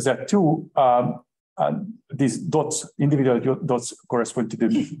Z2, these dots, individual dots, correspond to the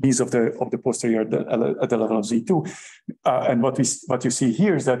knees of the posterior at the level of Z2. And what you see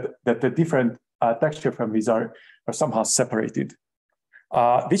here is that the different texture families are somehow separated,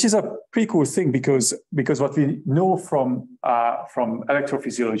 which is a pretty cool thing because what we know from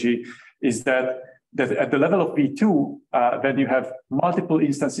electrophysiology is that at the level of V2, when you have multiple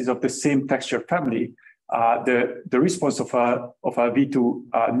instances of the same texture family, the response of a V2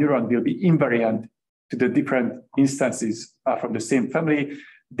 neuron will be invariant to the different instances from the same family.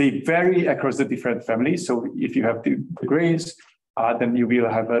 They vary across the different families. So if you have the grains, then you will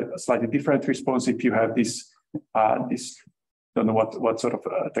have a slightly different response. If you have this don't know what sort of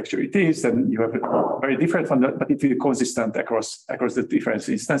texture it is, then you have a very different one, but it will be consistent across the different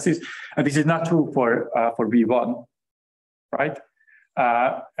instances. And this is not true for V1, right?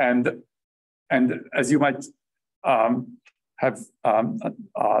 And as you might have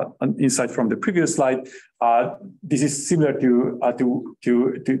an insight from the previous slide, this is similar to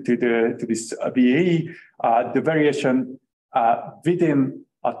this VAE. The variation within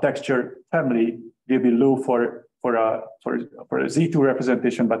a texture family will be low for a Z2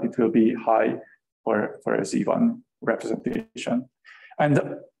 representation, but it will be high for a Z1 representation. And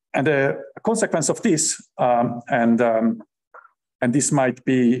a consequence of this, and this might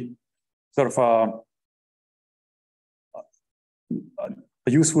be sort of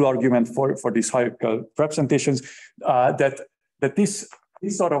a useful argument for these hierarchical representations, that this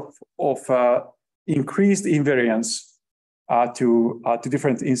sort of increased invariance to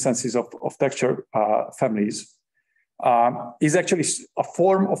different instances of texture families is actually a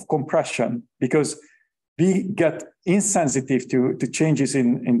form of compression, because we get insensitive to changes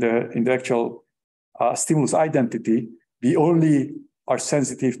in the actual stimulus identity. We only are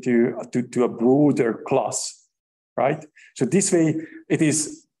sensitive to a broader class, right? So this way, it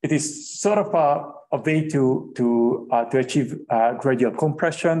is sort of a way to achieve gradual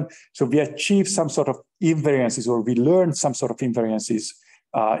compression. So we achieve some sort of invariances, or we learn some sort of invariances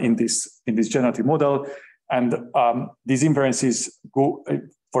in this generative model, and these invariances go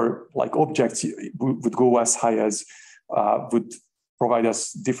for like objects would go as high as would provide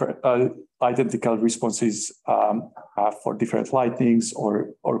us different identical responses for different lightnings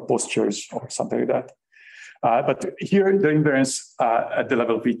or postures or something like that. But here, the invariance at the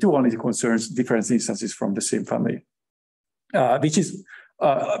level V2 only concerns different instances from the same family, which is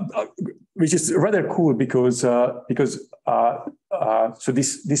rather cool because so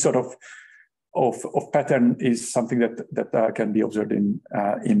this sort of pattern is something that can be observed in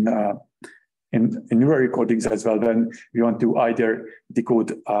neural recordings as well, when we want to either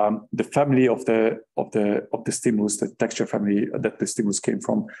decode the family of the stimulus, the texture family that the stimulus came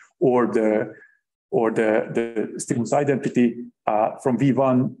from, or the stimulus identity. From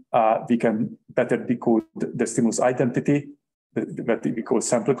V1, we can better decode the stimulus identity, that we call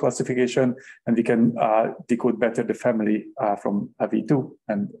sample classification, and we can decode better the family from V2,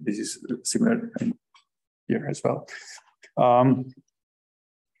 and this is similar here as well.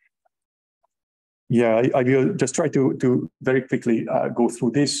 Yeah, I will just try to very quickly go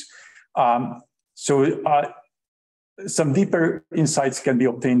through this. Some deeper insights can be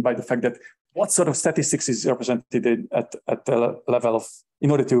obtained by the fact that what sort of statistics is represented at the level of,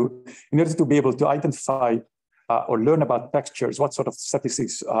 in order to be able to identify or learn about textures, what sort of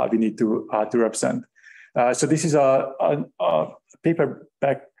statistics we need to represent. So this is a paper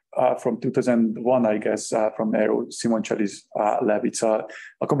back from 2001, I guess, from Aero Simoncelli's lab. It's a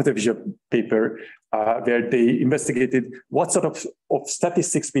computer vision paper where they investigated what sort of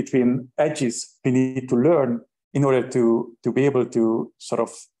statistics between edges we need to learn in order to be able to sort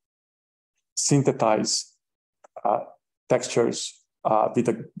of synthesize textures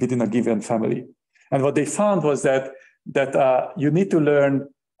within a given family. And what they found was that you need to learn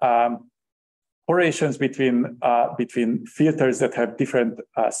correlations between filters that have different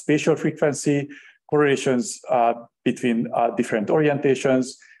spatial frequency, correlations between different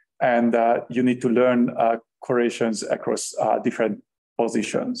orientations, and you need to learn correlations across different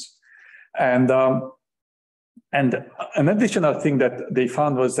positions. And an additional thing that they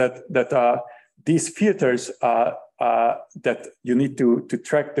found was that these filters that you need to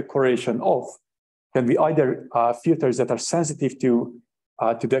track the correlation of can be either filters that are sensitive to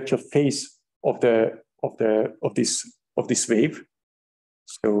the actual phase of this wave.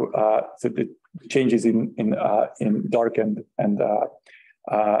 So the changes in dark and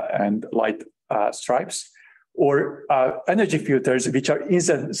light stripes, or energy filters which are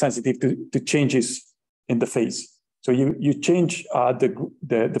insensitive to changes in the phase. So you change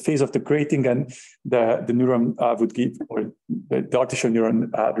the phase of the grating, and the neuron would give, or the artificial neuron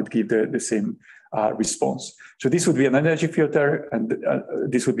would give the same response. So this would be an energy filter, and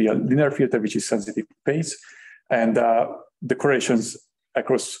this would be a linear filter which is sensitive to phase, and the correlations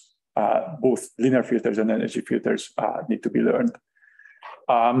across both linear filters and energy filters need to be learned.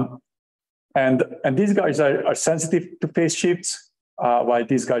 And these guys are sensitive to phase shifts, while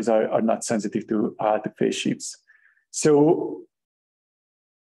these guys are not sensitive to phase shifts. So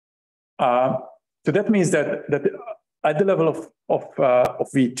that means that at the level of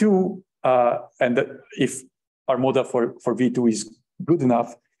V2, and that if our model for V2 is good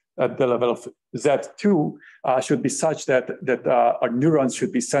enough, at the level of Z2 should be such that our neurons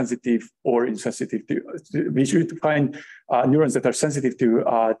should be sensitive or insensitive to. We should find neurons that are sensitive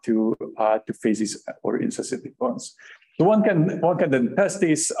to phases or insensitive ones. So one can then test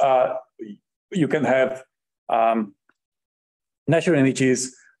this. You can have natural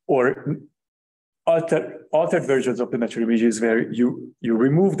images or altered versions of the natural images where you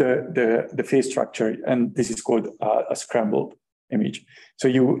remove the phase structure, and this is called a scrambled image. So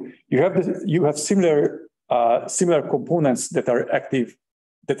you have similar components that are active,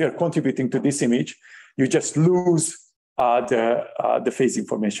 that are contributing to this image. You just lose the phase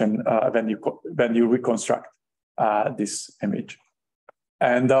information when you reconstruct this image.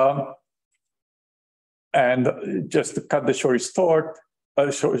 And just to cut the story short,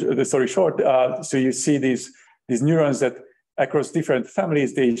 so you see these neurons that across different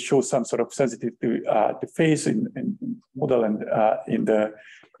families, they show some sort of sensitivity to phase in model and in the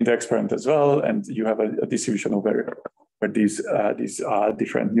experiment as well. And you have a distribution over these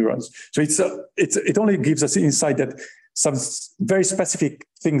different neurons. So it only gives us insight that some very specific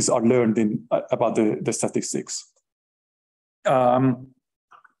things are learned about the statistics.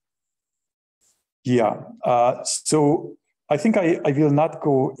 So I think I will not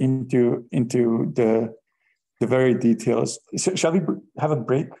go into the very details. Shall we have a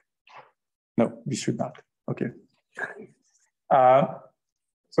break? No, we should not. Okay.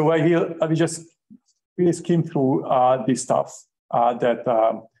 So I will just really skim through this stuff that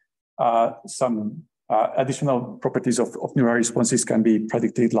some additional properties of neural responses can be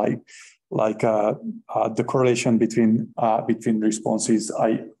predicted, like the correlation between responses.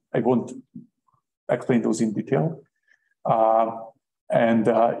 I won't explain those in detail, and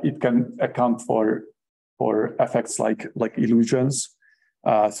it can account for effects like illusions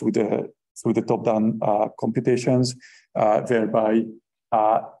through the top-down computations, whereby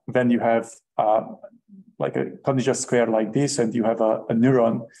when you have like a conjugate square like this, and you have a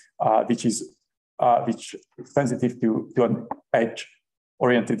neuron which is sensitive to an edge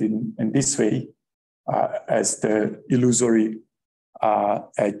oriented in this way, as the illusory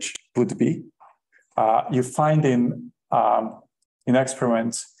edge would be. You find in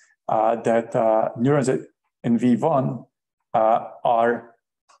experiments that neurons in V1 are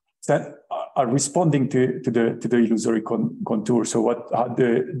responding to the illusory contour. So what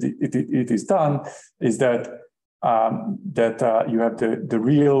it is done is that you have the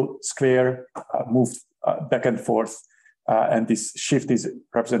real square moved back and forth, and this shift is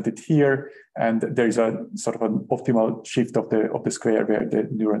represented here, and there is a sort of an optimal shift of the square where the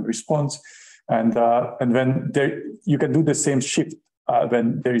neuron responds, and when you can do the same shift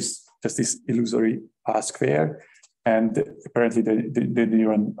when there is just this illusory square, and apparently the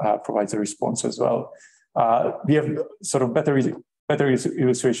neuron provides a response as well. We have sort of better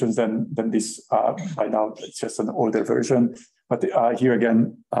illustrations than this by now. It's just an older version, but here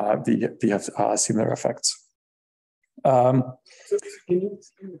again we have similar effects. So can you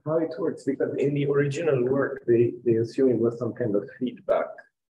explain how it works? Because in the original work, they assumed it was some kind of feedback.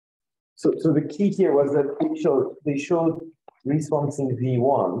 So the key here was that they showed response in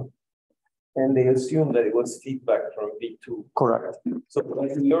V1, and they assumed that it was feedback from V2. Correct. So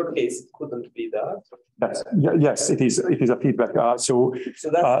in your case, it couldn't be that. Yes, it is. It is a feedback. So that's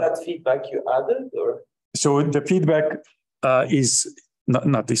that feedback you added, or? So the feedback is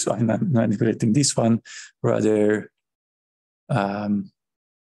not this one. I'm manipulating this one, rather.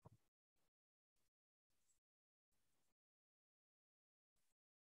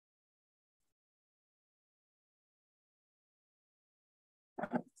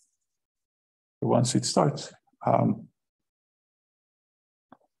 Once it starts.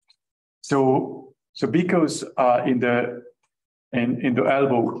 So because in the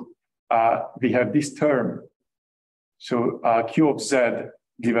elbow we have this term, so Q of Z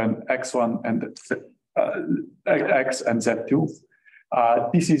given X1 and X and Z2,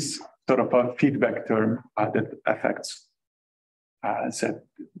 this is sort of a feedback term that affects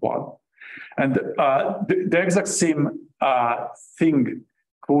Z1, and the exact same thing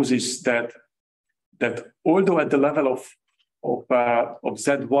causes that although at the level of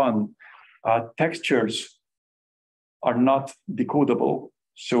Z1, textures are not decodable,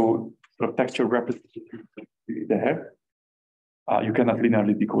 so the texture represented there, you cannot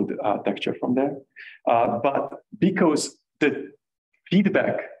linearly decode texture from there. But because the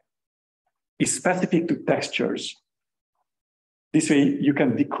feedback is specific to textures, this way you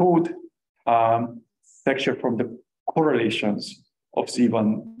can decode texture from the correlations of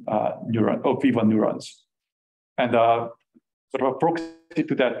V1 neurons, and sort of a proxy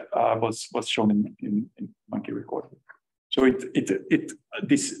to that was shown in monkey recording. So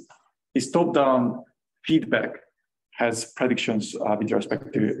this top-down feedback has predictions with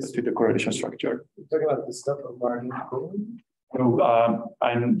respect to the correlation structure. You're talking about the stuff of Martin Cohen? So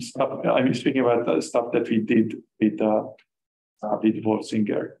I'm speaking about the stuff that we did with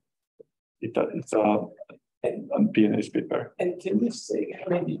Wolfsinger. It's a PNAS paper. And can you say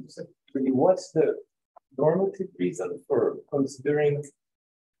maybe what's the normative reason for considering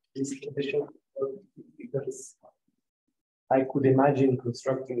this condition? Because I could imagine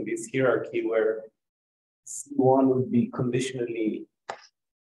constructing this hierarchy where Z1 would be conditionally,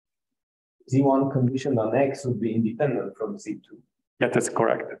 Z1 conditioned on X would be independent from Z2. Yeah, that's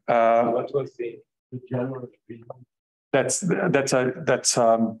correct. What was the general reason? That's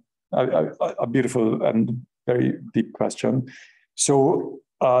a beautiful and very deep question. So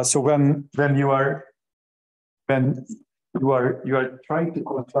when you are trying to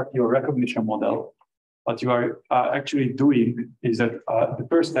construct your recognition model, what you are actually doing is that the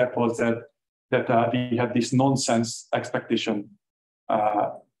first step was that we had this nonsense expectation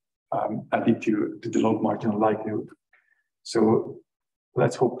added to the log marginal likelihood. So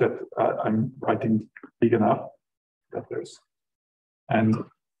let's hope that I'm writing big enough that there's, and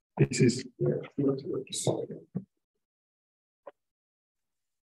this is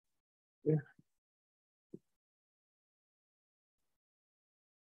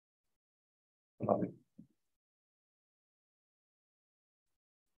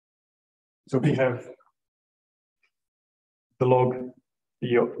so we have the log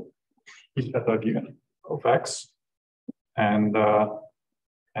P of theta given of X, and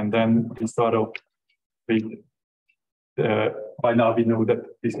then we start off with by now we know that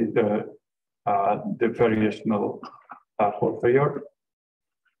this is the variational portfolio.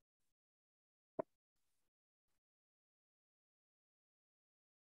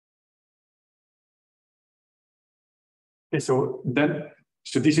 Okay, so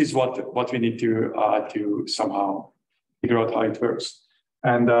this is what we need to somehow figure out how it works,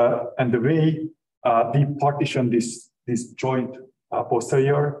 and the way we partition this joint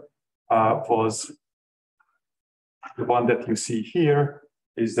posterior was the one that you see here,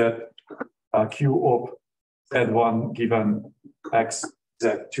 is that Q of Z1 given X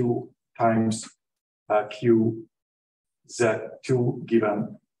Z2 times Q Z2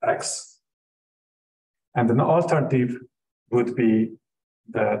 given X, and an alternative would be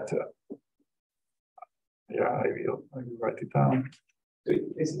that, I will write it down. So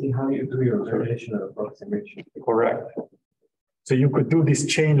basically how you do your variational approximation. Correct. So you could do this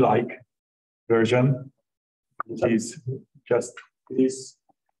chain-like version, which is just this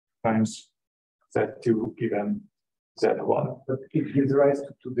times Z2 given Z1. But it gives rise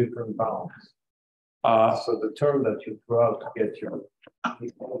to two different bounds. So the term that you draw out to get your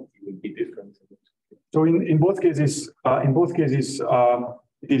equality will be different. So in both cases,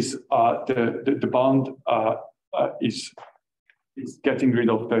 it is the bound is getting rid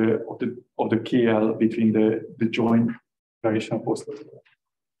of the KL between the joint variational posterior.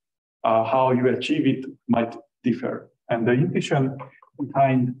 How you achieve it might differ, and the intuition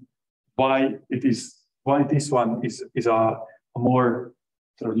behind why this one is a more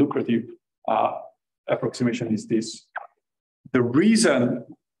sort of lucrative approximation is this. The reason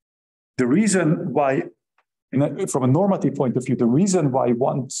why, from a normative point of view, the reason why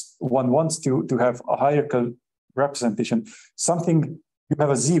one wants to have a hierarchical representation, something you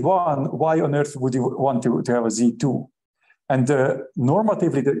have a Z1, why on earth would you want to have a Z2? And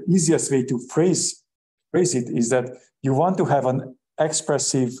normatively, the easiest way to phrase it is that you want to have an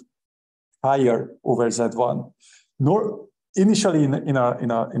expressive prior over Z1. Initially in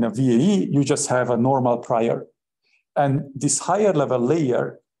a VAE, you just have a normal prior. And this higher level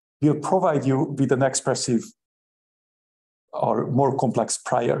layer will provide you with an expressive or more complex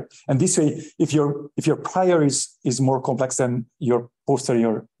prior. And this way, if your prior is more complex, then your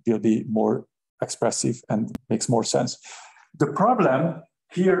posterior will be more expressive and makes more sense. The problem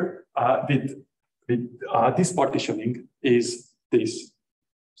here with this partitioning is this.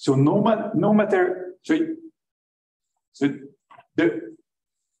 So no matter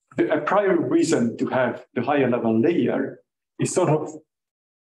a prior reason to have the higher level layer is sort of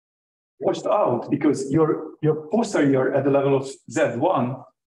washed out because your posterior at the level of Z1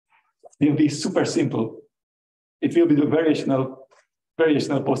 will be super simple. It will be the variational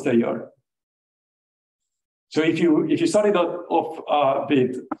posterior. So if you started off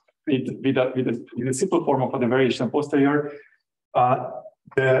with a simple form of the variational posterior,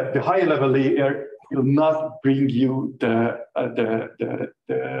 the higher level layer will not bring you the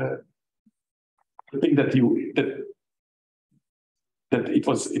thing that it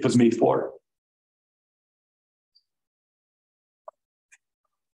was made for.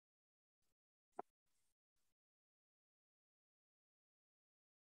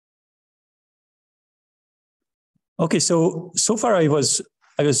 Okay, so far I was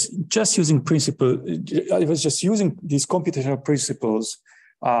just using these computational principles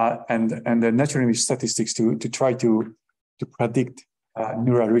and the natural language statistics to try to predict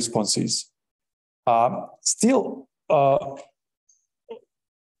neural responses. Still,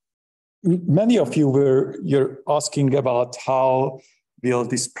 many of you're asking about how will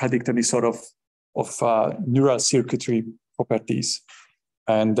this predict any sort of neural circuitry properties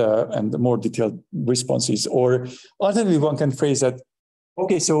and more detailed responses. Or alternatively, one can phrase that,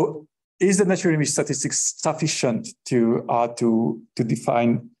 okay, so is the natural language statistics sufficient to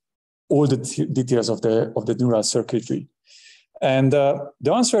define all the details of the neural circuitry? And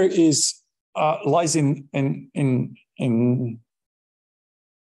the answer is lies in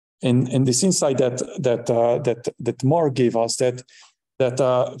this insight that Mark gave us, that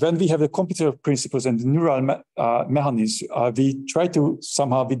when we have the computational principles and the neural mechanisms, we try to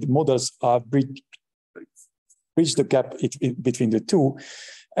somehow with the models bridge the gap between the two,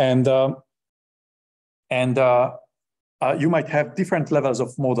 and you might have different levels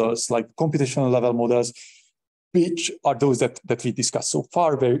of models, like computational level models, which are those that we discussed so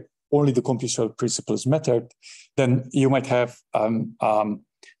far, where only the computational principles mattered. Then you might have an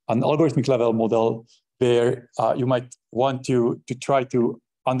algorithmic level model where you might want to try to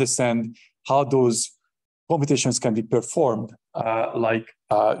understand how those computations can be performed, like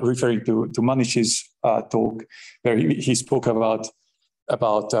referring to Manish's talk, where he spoke about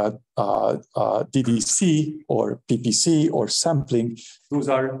DDC or PPC or sampling. Those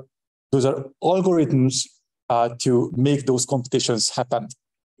are algorithms to make those computations happen,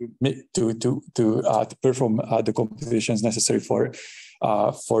 to perform the computations necessary for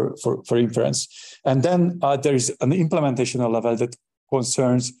inference. And then there is an implementational level that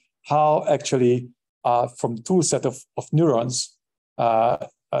concerns how actually from tool set of neurons, the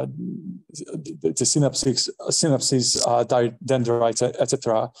synapses, dendrites,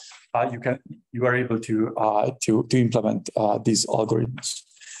 etc. You are able to implement these algorithms,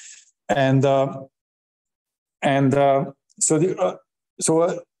 so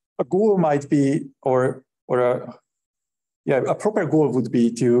a goal might be, a proper goal would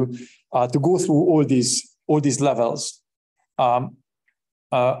be to go through all these levels. I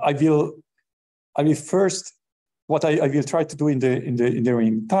will first. What I will try to do in the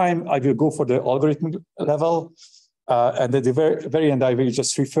remaining time, I will go for the algorithmic level, and at the very end, I will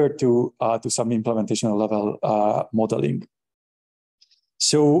just refer to some implementational level modeling.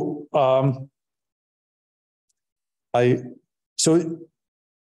 So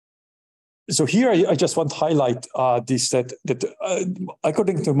so here I just want to highlight this that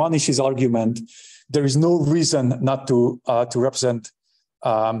according to Manish's argument, there is no reason not to represent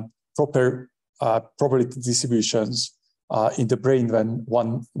proper probability distributions in the brain when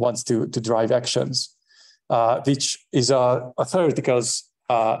one wants to drive actions, which is a theoretical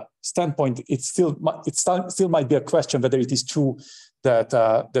standpoint. It still might be a question whether it is true that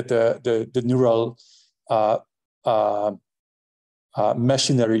the neural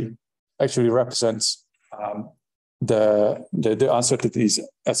machinery actually represents the uncertainties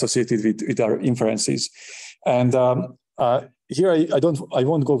associated with our inferences. And here I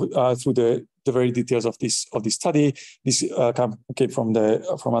won't go through the very details of this study. This came from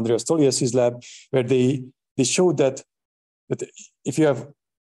Andreas Tolias's lab, where they showed that if you have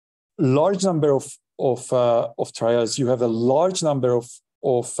large number of trials, you have a large number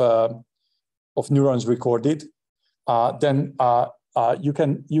of neurons recorded, then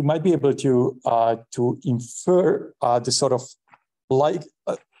you might be able to infer the sort of like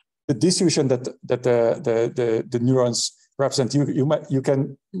the distribution that the neurons represent. You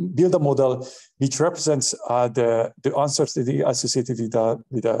can build a model which represents the uncertainty associated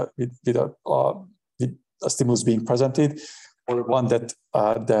with a stimulus being presented, or one that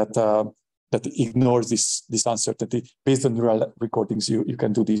ignores this uncertainty. Based on neural recordings, you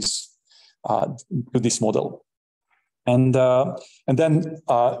can do this model, and then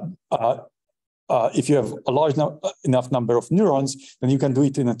if you have a large enough number of neurons, then you can do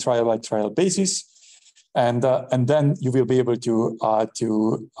it in a trial by trial basis. And then you will be able to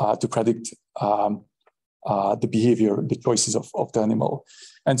predict the behavior, the choices of the animal.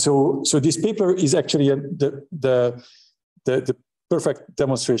 And so this paper is actually the perfect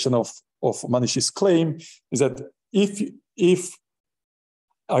demonstration of Manish's claim, is that if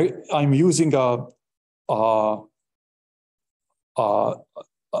I'm using a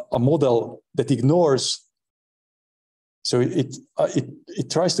model that ignores. So it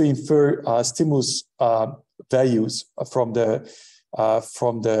tries to infer stimulus values from the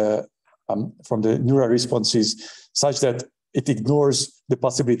neural responses, such that it ignores the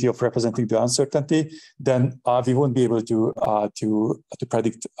possibility of representing the uncertainty, then we won't be able to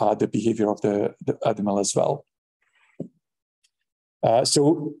predict the behavior of the animal as well.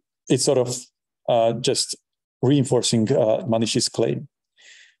 So it's sort of just reinforcing Manish's claim.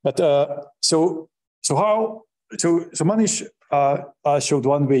 But so Manish showed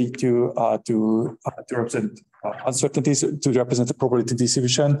one way to represent uncertainties, to represent the probability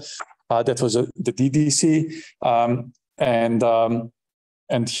distribution. That was the DDC,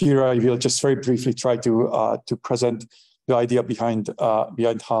 and here I will just very briefly try to present the idea behind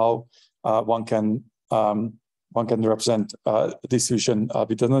how one can represent distribution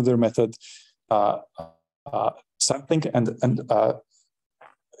with another method, sampling, and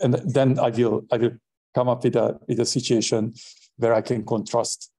then I will come up with a situation where I can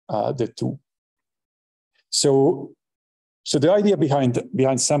contrast the two. So the idea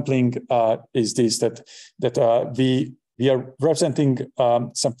behind sampling is this: that we are representing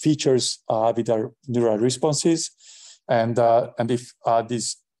some features with our neural responses, and if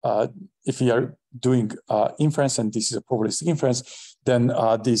we are doing inference, and this is a probabilistic inference, then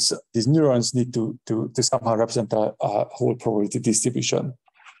these neurons need to somehow represent a whole probability distribution.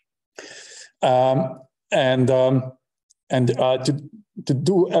 And to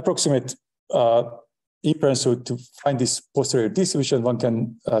do approximate inference, so to find this posterior distribution, one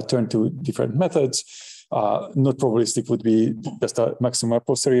can turn to different methods. Not probabilistic would be just a maximum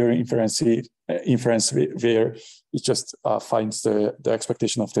posterior inference where it just finds the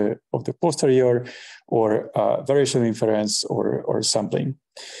expectation of the posterior, or variational inference, or sampling.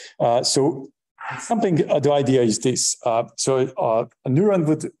 So sampling, the idea is this: so a neuron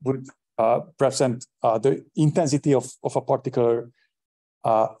would represent the intensity of a particular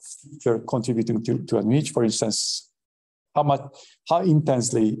feature contributing to an image. For instance, how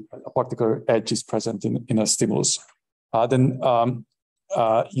intensely a particular edge is present in a stimulus. Then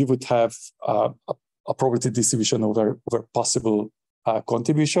you would have a probability distribution over possible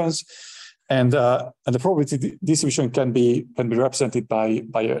contributions, and the probability distribution can be represented by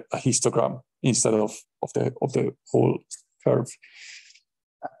a histogram instead of the whole curve.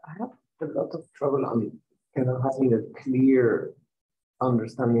 I have a lot of trouble on kind of having a clear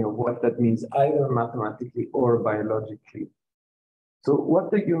understanding of what that means, either mathematically or biologically. So what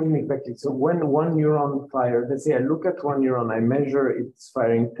do you mean exactly? So when one neuron fires, let's say I look at one neuron, I measure it's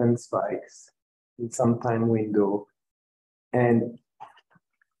firing 10 spikes in some time window. And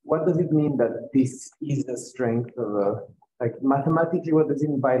what does it mean that this is the strength of a, like mathematically, what does it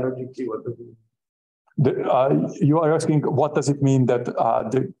mean? Biologically, what does it mean? You are asking, what does it mean that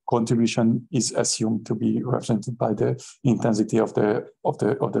the contribution is assumed to be represented by the intensity of the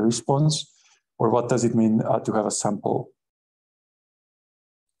response, or what does it mean to have a sample?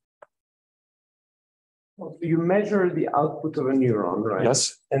 So you measure the output of a neuron, right?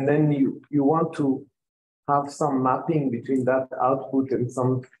 Yes. And then you want to have some mapping between that output and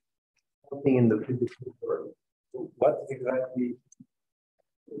something in the physical world. So what exactly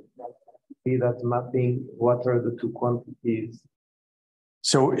is that mapping? What are the two quantities?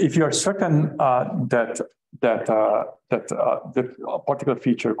 So if you are certain that a particular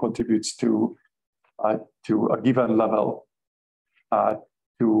feature contributes to a given level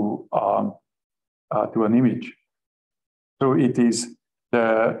to an image, so it is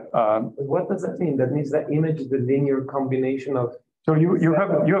the. What does that mean? That means the image is the linear combination of. So you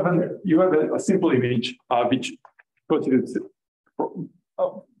have a simple image which contributes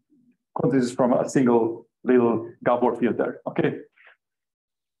from a single little Gabor filter, okay?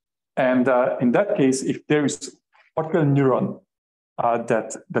 And in that case, if there is a particular neuron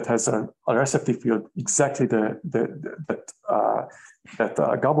that has a receptive field exactly that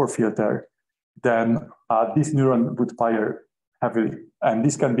Gabor filter, then this neuron would fire heavily, and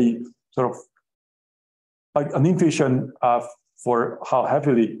this can be sort of like an intuition for how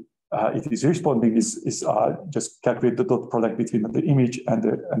heavily it is responding is just calculate the dot product between the image and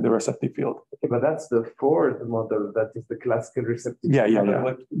the receptive field. Okay, but that's the Ford model. That is the classical receptive. Yeah.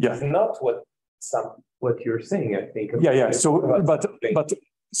 It's not what you're saying, I think. Yeah. So,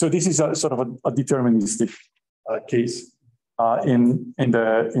 so this is a sort of a deterministic case. In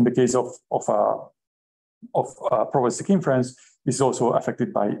the case of probabilistic inference, this is also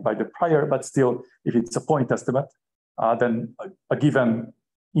affected by the prior, but still, if it's a point estimate, then a given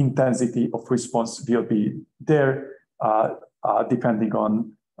intensity of response will be there, depending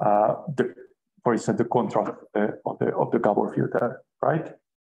on for instance, the contrast of the Gabor filter, right?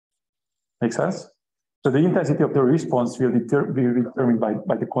 Make sense? So the intensity of the response will be determined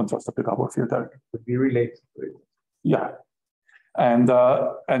by the contrast of the Gabor filter. Would be related to it. Yeah, and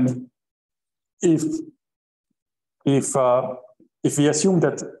if if we assume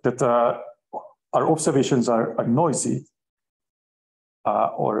that our observations are noisy,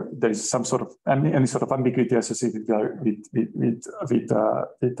 or there is some sort of any sort of ambiguity associated with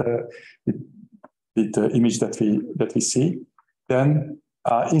the image that we see, then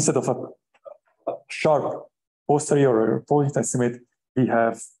instead of a sharp posterior or point estimate, we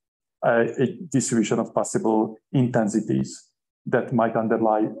have a distribution of possible intensities that might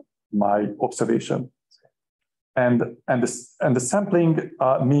underlie my observation. And the sampling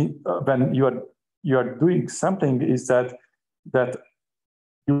when you are doing sampling is that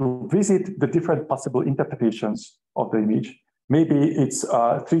you visit the different possible interpretations of the image. Maybe it's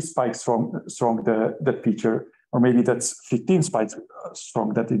 3 spikes from that feature, or maybe that's 15 spikes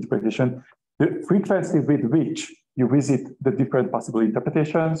from that interpretation. The frequency with which you visit the different possible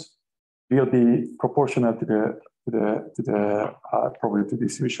interpretations will be proportional to the probability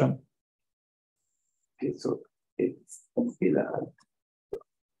distribution. Okay, so it's that.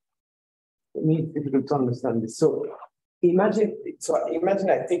 For me, it's difficult to understand this. So imagine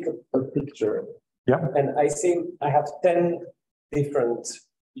I take a picture, yeah, and I say I have 10 different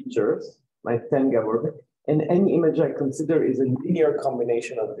features, my 10 Gabor, and any image I consider is a linear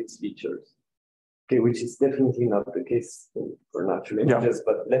combination of these features. Okay, which is definitely not the case for natural images,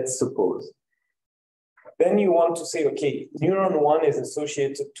 but let's suppose. Then you want to say, okay, neuron 1 is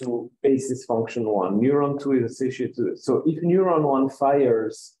associated to basis function 1, neuron 2 is associated to, so if neuron 1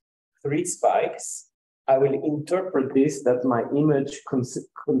 fires 3 spikes, I will interpret this that my image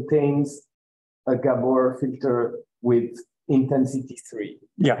contains a Gabor filter with intensity 3.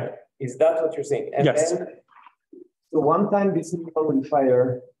 Yeah. Is that what you're saying? And yes. Then, so one time this neuron will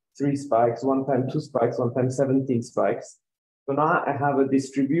fire 3 spikes, one time 2 spikes, one time 17 spikes. So now I have a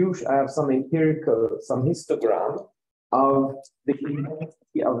distribution, I have some empirical, some histogram of the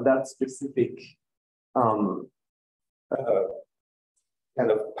intensity of that specific kind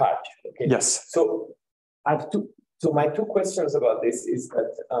of patch. Okay. Yes. So I have so my 2 questions about this is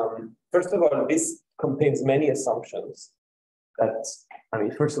that, first of all, this contains many assumptions that, I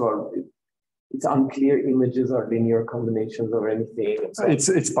mean, first of all, it's unclear images or linear combinations or anything. So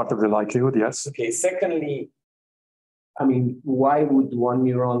it's part of the likelihood, yes. Okay, secondly, I mean, why would one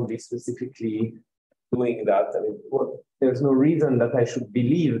neuron be specifically doing that? I mean, there's no reason that I should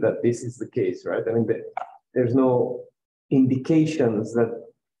believe that this is the case, right? I mean, there's no indications that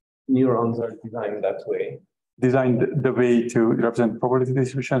neurons are designed that way. Designed the way to represent probability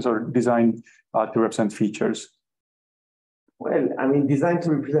distributions, or designed to represent features? Well, I mean, designed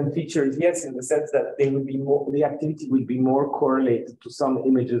to represent features, yes, in the sense that they would be more, the activity would be more correlated to some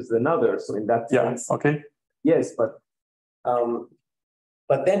images than others. So in that sense, yeah, okay, yes, but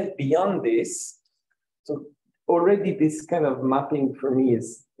then beyond this, so already this kind of mapping for me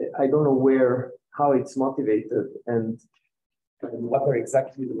is, I don't know how it's motivated and what are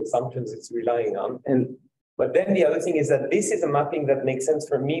exactly the assumptions it's relying on. But then the other thing is that this is a mapping that makes sense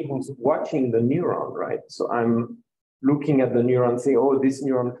for me who's watching the neuron, right? So I'm looking at the neuron, saying, oh, this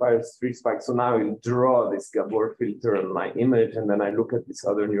neuron fires 3 spikes. So now I will draw this Gabor filter on my image, and then I look at this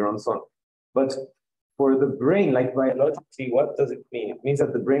other neuron, so on. But for the brain, like biologically, what does it mean? It means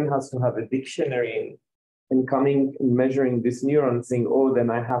that the brain has to have a dictionary and coming and measuring this neuron, saying, oh, then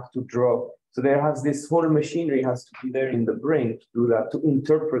I have to draw. So there has this whole machinery has to be there in the brain to do that, to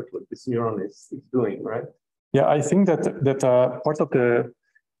interpret what this neuron is doing, right? Yeah, I think that part of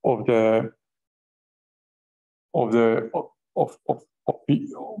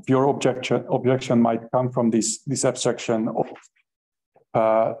your objection might come from this abstraction of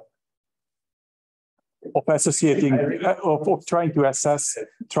associating, of trying to assess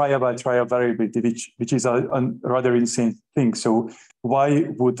trial by trial variability, which is a rather insane thing. So why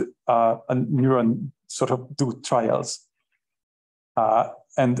would a neuron sort of do trials?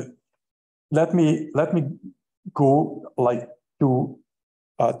 And let me go like two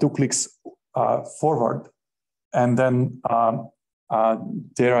clicks forward, and then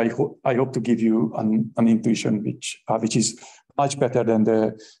there I hope to give you an intuition which is much better than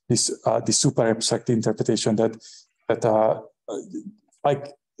this super abstract interpretation that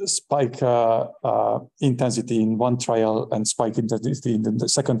spike intensity in one trial and spike intensity in the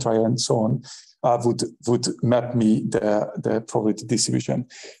second trial and so on would map me the probability distribution.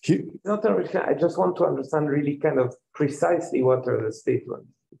 I just want to understand really kind of precisely what are the statements.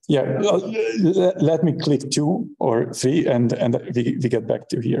 Yeah, let me click 2 or 3 and we get back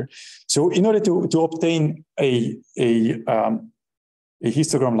to here. So in order to obtain a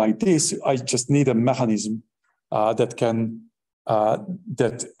histogram like this, I just need a mechanism that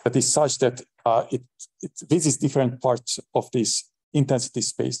is such that it visits different parts of this intensity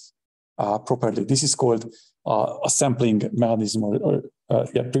space properly. This is called a sampling mechanism or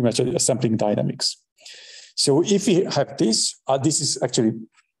yeah, pretty much a sampling dynamics. So if we have this, this is actually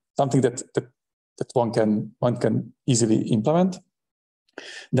something that one can easily implement.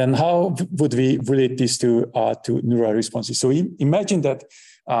 Then how would we relate this to neural responses? So imagine that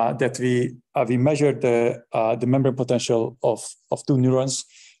we measure the membrane potential of two neurons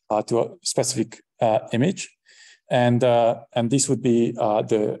to a specific image, and this would be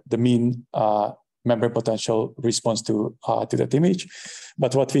the mean membrane potential response to that image.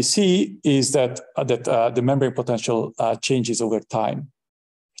 But what we see is that the membrane potential changes over time.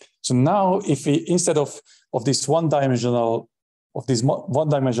 So now, if we instead of this one-dimensional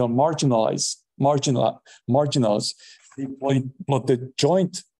marginals, we plot the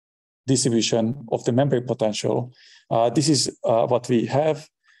joint distribution of the membrane potential. This is what we have.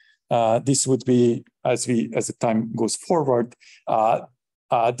 This would be as the time goes forward,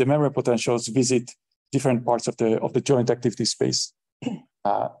 the membrane potentials visit different parts of the joint activity space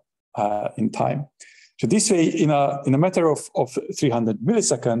in time. So this way, in a matter of 300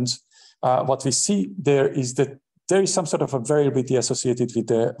 milliseconds, what we see there is that there is some sort of a variability associated with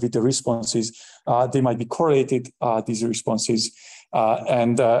the responses. They might be correlated, these responses,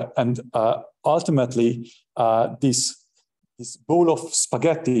 and ultimately this bowl of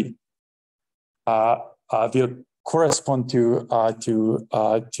spaghetti will correspond to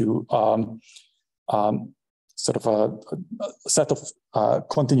sort of a set of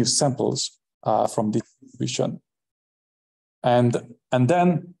continuous samples from this distribution. And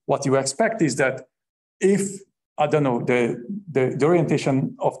then what you expect is that if I don't know the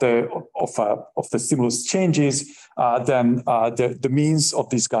orientation of the stimulus changes, then the means of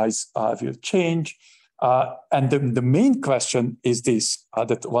these guys will change. And the main question is this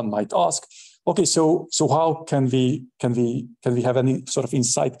that one might ask: okay, so how can we have any sort of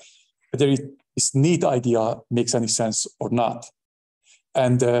insight whether this need idea makes any sense or not?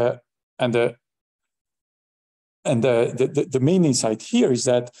 And the main insight here is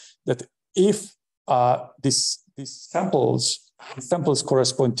that if these samples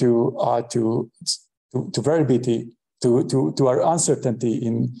correspond to variability, to our uncertainty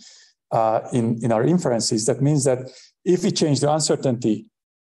in our inferences, that means that if we change the uncertainty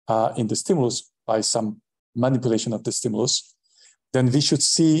in the stimulus by some manipulation of the stimulus, then we should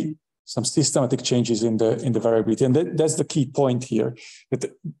see some systematic changes in the variability, and that's the key point here.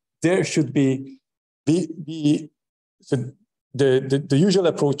 That there should be so the usual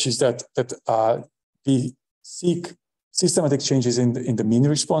approach is that we seek systematic changes in the mean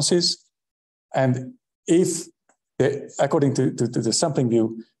responses, and if according to the sampling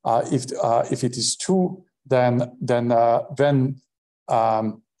view, if it is true, then when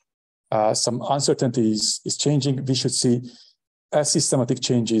some uncertainty is changing, we should see as systematic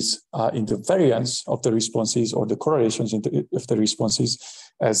changes in the variance of the responses or the correlations of the responses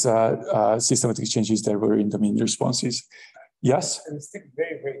as systematic changes there were in the mean responses. Yes? And stick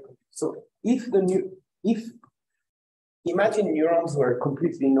very, very quick. So if imagine neurons were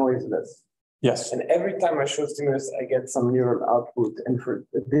completely noiseless. Yes. And every time I show stimulus, I get some neural output. And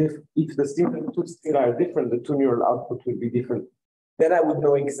if the stimulus two still are different, the two neural output would be different. Then I would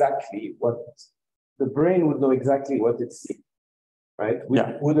know exactly what the brain would know exactly what it's seeing. Right? We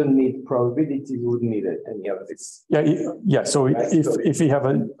wouldn't need probability, we wouldn't need any of this. Yeah. So right? if we have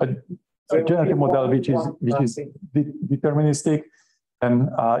a generative model which is deterministic, then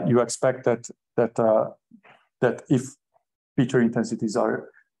you expect that if feature intensities are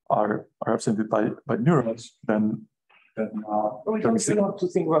represented by neurons, then we don't even have to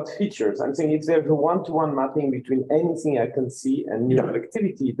think about features. I'm saying if there's a one-to-one mapping between anything I can see and neural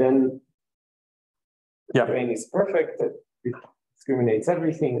activity, then the brain is perfect. It discriminates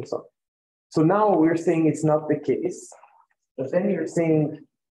everything and so on. So now we're saying it's not the case, but then you're saying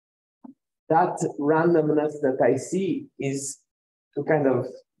that randomness that I see is to kind of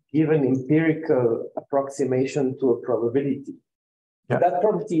give an empirical approximation to a probability. Yeah. That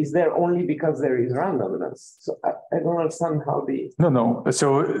probability is there only because there is randomness. So I don't understand how the... No.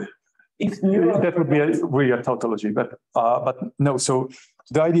 So if that would be really a tautology, but no. So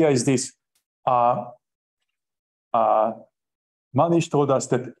the idea is this. Manish told us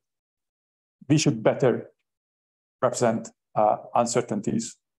that we should better represent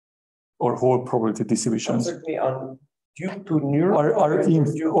uncertainties or whole probability distributions. Certainly due to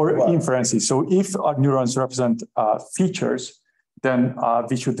neurons or inferences. So if our neurons represent features, then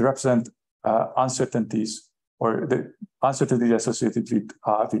we should represent uncertainties or the uncertainties associated with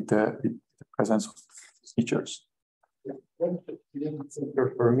the presence of features.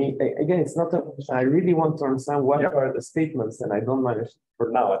 For me, again, it's not a question. I really want to understand what are the statements, and I don't manage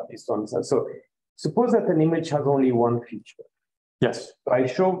for now at least to understand. So suppose that an image has only one feature. Yes. So I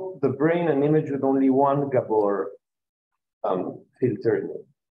show the brain an image with only one Gabor filter in it.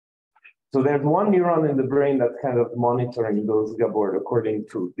 So there's one neuron in the brain that's kind of monitoring those Gabor according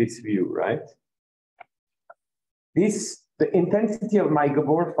to this view, right? The intensity of my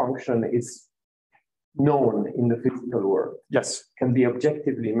Gabor function is known in the physical world. Yes. Can be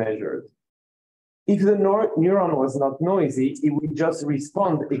objectively measured. If the neuron was not noisy, it would just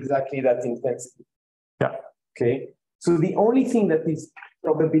respond exactly that intensity. Yeah. Okay. So the only thing that is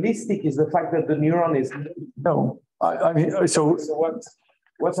probabilistic is the fact that the neuron is. No, I mean, so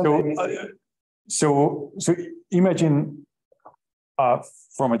what's so imagine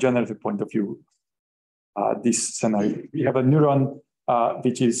from a generative point of view, this scenario. We have a neuron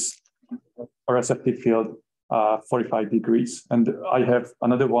which is a receptive field 45 degrees, and I have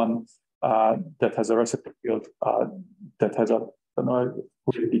another one that has a receptive field that has a, I don't know,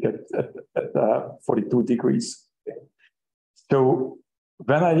 at 42 degrees. So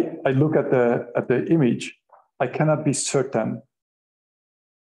when I look at the image, I cannot be certain.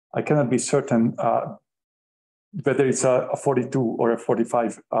 Whether it's a 42 or a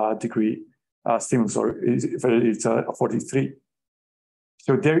 45 degree stimulus, or whether it's a 43.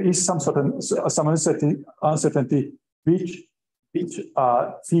 So there is some uncertainty which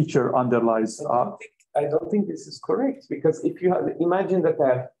feature underlies. I don't think this is correct, because if you imagine that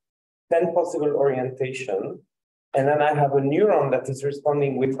I have 10 possible orientation, and then I have a neuron that is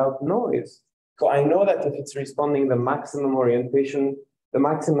responding without noise. So I know that if it's responding the maximum orientation, the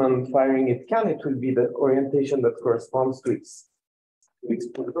maximum firing it can, it will be the orientation that corresponds to its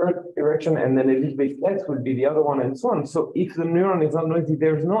preferred direction, and then a little bit less will be the other one, and so on. So if the neuron is not noisy,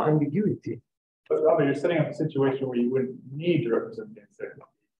 there's no ambiguity. But Robert, you're setting up a situation where you wouldn't need to represent the uncertainty.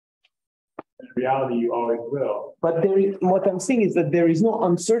 In reality, you always will. But what I'm saying is that there is no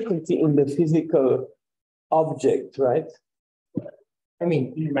uncertainty in the physical object, right? I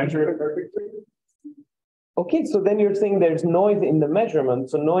mean, you measure it perfectly. Okay, so then you're saying there's noise in the measurement,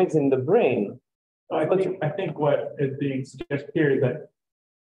 so noise in the brain. I think what is being suggested here is that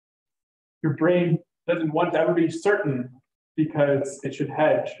your brain doesn't want to ever be certain because it should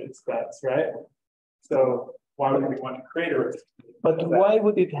hedge its bets, right? So why would we want to create a risk? But why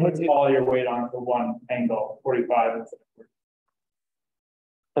would it hedge it? All your weight onto one angle, 45 instead of 40.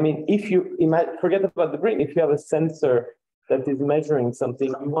 I mean, if you forget about the brain, if you have a sensor that is measuring something,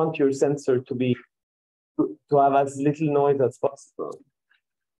 you want your sensor to have as little noise as possible.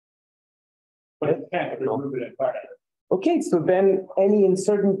 But it can't remove it entirely. Okay, so then any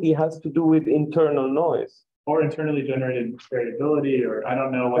uncertainty has to do with internal noise. Or internally generated variability, or I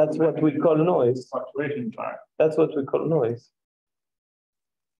don't know what. That's what we call noise. Fluctuations are. That's what we call noise.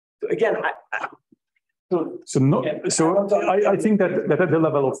 So again, I think that at the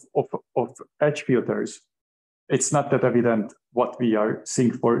level of edge filters, it's not that evident what we are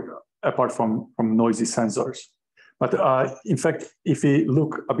seeing for apart from noisy sensors. But in fact, if we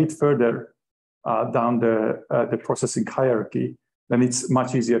look a bit further down the processing hierarchy, then it's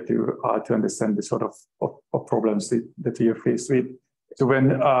much easier to understand the sort of problems that we are faced with. So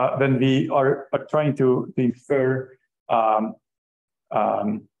when we are trying to infer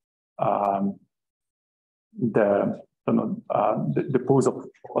the pose of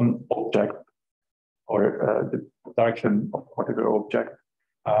an object or the direction of a particular object,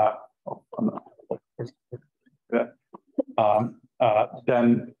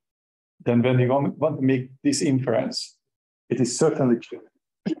 then when we want to make this inference, it is certainly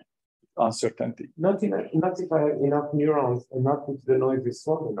uncertainty. Not if I have enough neurons and not if the noise is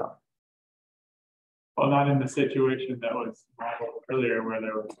strong enough. Well, not in the situation that was modeled earlier where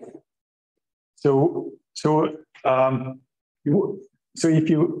there was. So if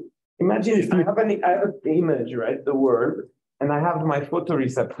you imagine if I have an image, right, the world, and I have my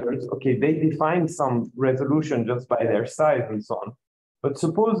photoreceptors. Okay, they define some resolution just by their size and so on. But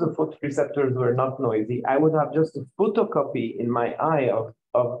suppose the photoreceptors were not noisy, I would have just a photocopy in my eye of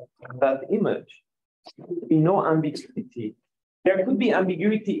that image. There would be no ambiguity. There could be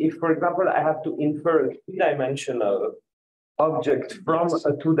ambiguity if, for example, I have to infer a three-dimensional object from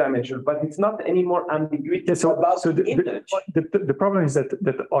a two-dimensional, but it's not any more ambiguity about the image. The problem is that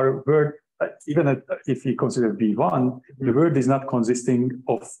our word, even if we consider V1, the word is not consisting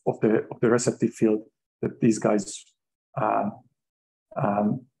of the receptive field that these guys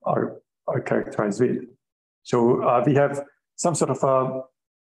are characterized with. So we have some sort of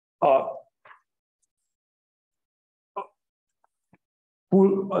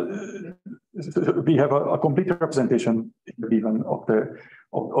we have a complete representation even of the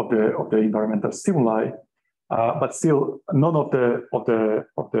environmental stimuli, but still none of the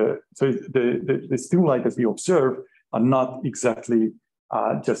so the stimuli that we observe are not exactly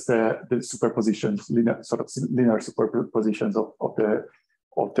just the superpositions, linear superpositions of the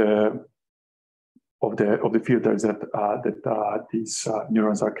filters that these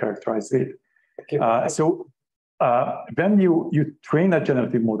neurons are characterized with. Okay. So when you train a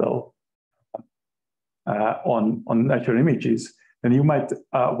generative model on natural images, then you might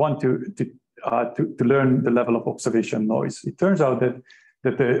want to learn the level of observation noise. It turns out that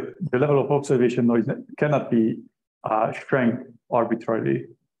the level of observation noise cannot be shrank arbitrarily,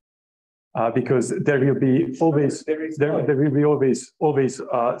 because there will be always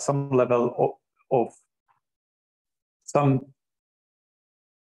some level of some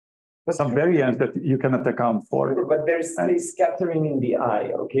variance that you cannot account for. But there's scattering in the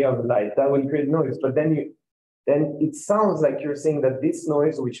eye, okay, of light that will create noise. But then it sounds like you're saying that this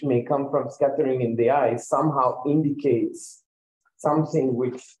noise, which may come from scattering in the eye, somehow indicates something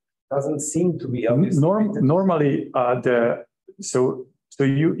which doesn't seem to be obvious. Normally, so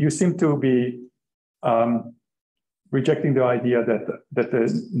you seem to be rejecting the idea that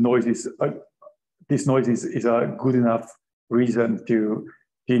the noise is this noise is a good enough reason to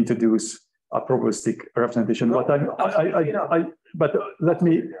introduce a probabilistic representation. No, but let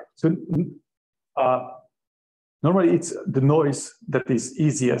me. So normally, it's the noise that is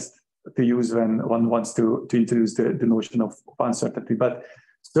easiest to use when one wants to introduce the notion of uncertainty. But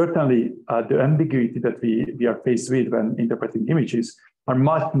certainly, the ambiguity that we are faced with when interpreting images are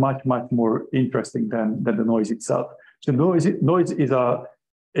much more interesting than the noise itself. So noise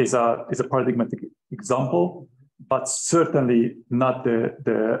is a paradigmatic example, but certainly not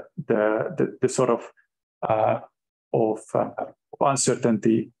the sort of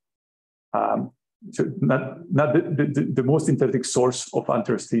uncertainty. So not the most interesting source of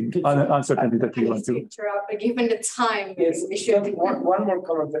uncertainty that you want to. Interrupt, given the time. Yes, we should. one more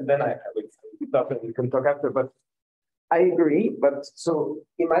comment, and then I will stop and we can talk after. But I agree. But so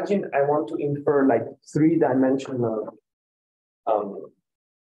imagine I want to infer like three-dimensional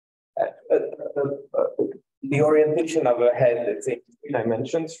the orientation of a head, let's say 3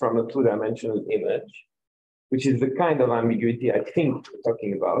 dimensions from a 2-dimensional image, which is the kind of ambiguity I think we're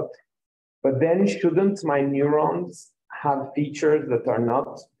talking about. But then shouldn't my neurons have features that are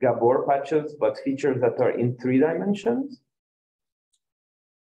not Gabor patches, but features that are in 3 dimensions?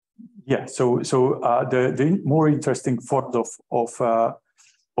 Yeah, so the more interesting forms of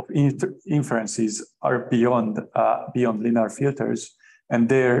inferences are beyond linear filters, and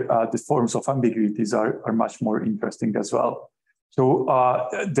there the forms of ambiguities are much more interesting as well. So I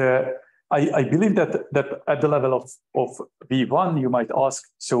believe that at the level of V1, you might ask,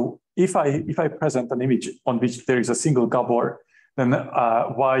 so if I present an image on which there is a single Gabor, then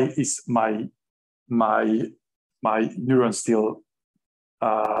why is my neuron still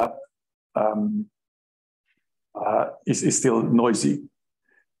is still noisy?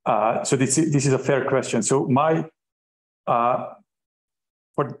 So this is a fair question. So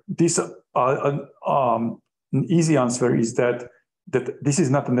for this an easy answer is that this is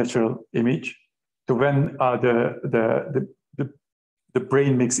not a natural image. So when the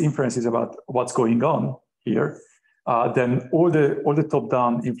brain makes inferences about what's going on here, then all the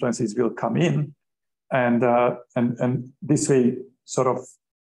top-down influences will come in, and this way, sort of,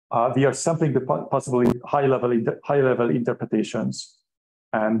 we are sampling the possibly high-level interpretations,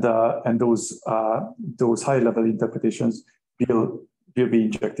 and those high-level interpretations will be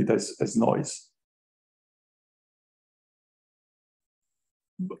injected as noise.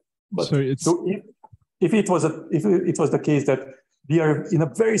 But so if it was the case that we are in a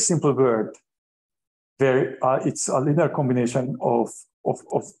very simple world where it's a linear combination of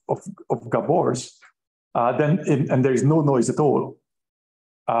Gabors, and there is no noise at all,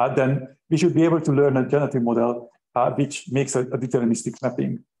 then we should be able to learn a generative model which makes a deterministic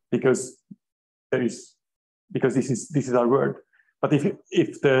mapping, because this is our world. But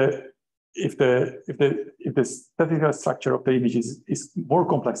if the statistical structure of the image is more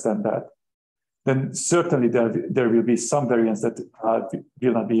complex than that, then certainly there will be some variance that I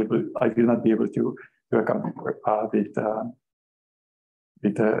will not be able to account for with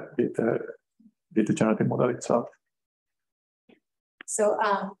the generative model itself. So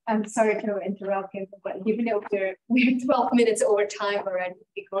I'm sorry to interrupt you, but given that we're 12 minutes over time already,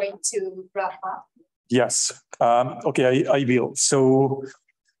 we're going to wrap up. Yes. Okay, I will. So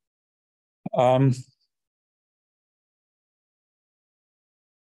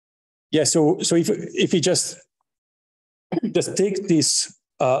yeah, so if we just take this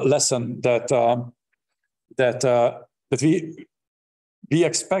lesson that we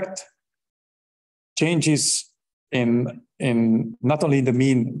expect changes in not only in the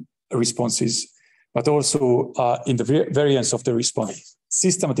mean responses, but also in the variance of the response,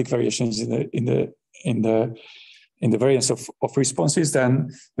 systematic variations in the variance of responses,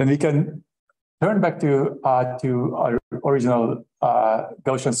 then we can turn back to our original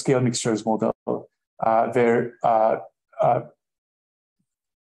Gaussian scale mixtures model, where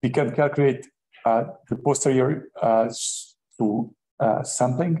we can calculate the posterior through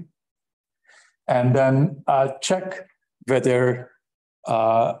sampling, and then check whether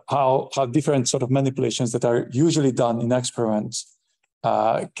how different sort of manipulations that are usually done in experiments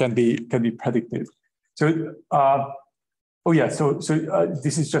can be predicted. So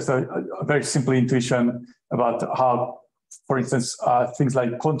this is just a very simple intuition about how, for instance, things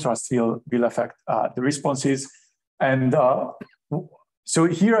like contrast will affect the responses. And so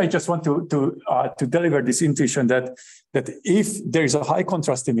here I just want to deliver this intuition that if there is a high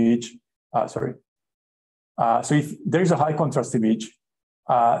contrast image, so if there is a high contrast image,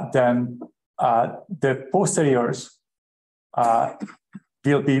 then the posteriors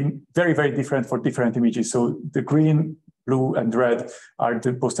will be very, very different for different images. So the green, blue, and red are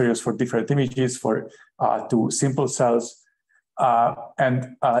the posteriors for different images for two simple cells, so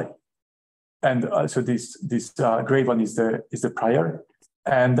this gray one is the prior.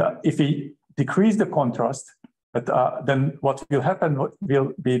 And if we decrease the contrast, then what will happen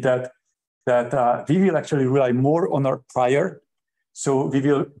will be that we will actually rely more on our prior. So we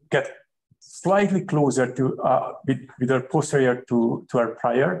will get slightly closer to with our posterior to our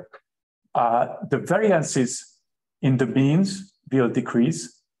prior. The variances in the means will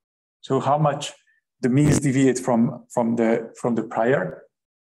decrease. So how much the means deviate from the prior,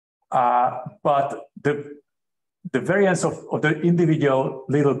 but the variance of the individual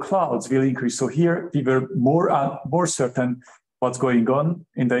little clouds will increase. So here we were more certain what's going on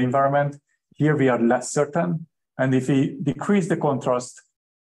in the environment. Here we are less certain. And if we decrease the contrast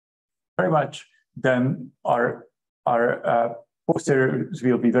very much, then our posteriors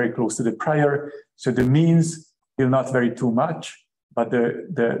will be very close to the prior. So the means will not vary too much, but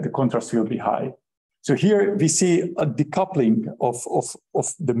the contrast will be high. So here we see a decoupling of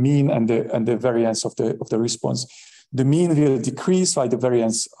the mean and the variance of the response. The mean will decrease while the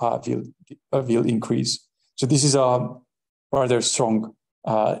variance will increase. So this is a rather strong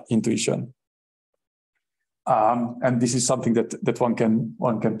intuition. And this is something that one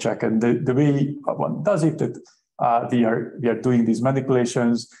can check. And the way one does it, that we are doing these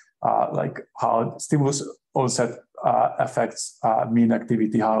manipulations, like how stimulus onset affects mean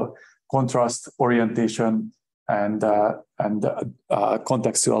activity, how contrast, orientation, and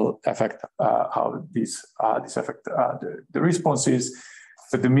contextual affect how these affect the responses.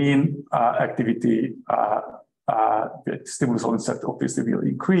 So the mean activity with stimulus onset obviously will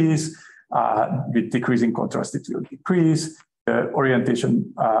increase. With decreasing contrast, it will decrease. The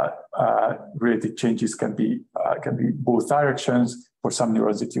orientation related changes can be both directions. For some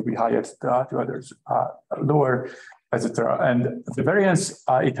neurons, it will be higher, to others lower, etc. And the variance,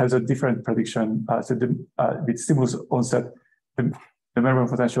 it has a different prediction. So with stimulus onset, the membrane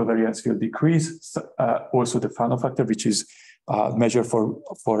potential variance will decrease. Also, the Fano factor, which is measured for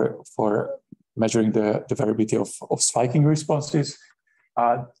measuring the variability of spiking responses.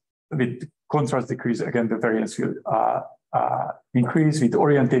 With contrast decrease, again, the variance will increase. With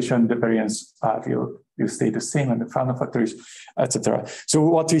orientation, the variance will stay the same, and the Fano factors, etc. So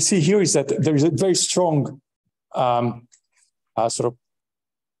what we see here is that there is a very strong sort of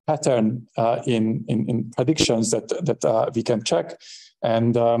pattern in predictions that we can check,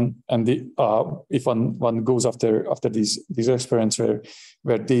 and if one goes after these experiments where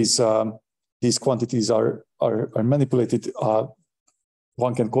these quantities are manipulated.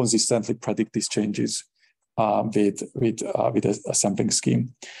 One can consistently predict these changes with a sampling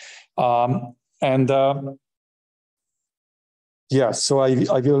scheme, so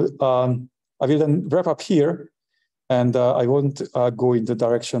I will then wrap up here, and I won't go in the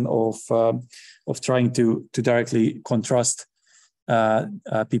direction of trying to directly contrast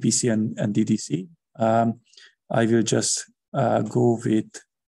PPC and DDC. I will just go with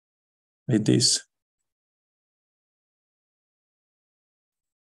this.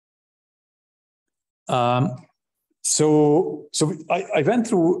 So I went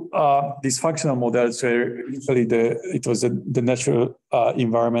through these functional models where usually it was the natural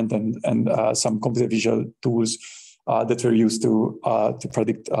environment and some computer visual tools that were used to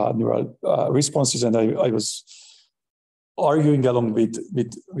predict neural responses, and I was arguing along with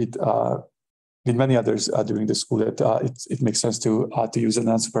many others during the school that it makes sense to use an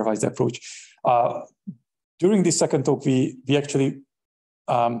unsupervised approach. During this second talk, we actually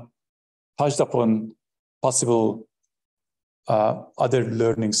touched upon possible other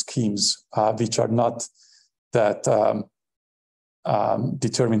learning schemes which are not that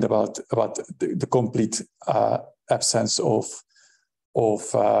determined about the complete absence of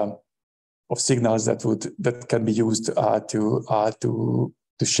signals that can be used to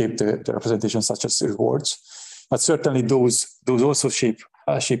shape the representation, such as rewards. But certainly those also shape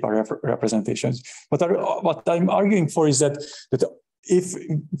our representations. What I'm arguing for is that if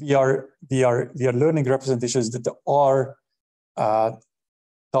we are learning representations that are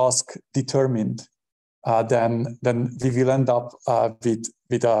task determined, then we will end up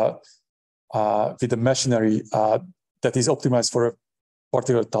with a machinery that is optimized for a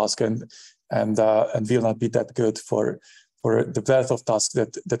particular task and will not be that good for the breadth of tasks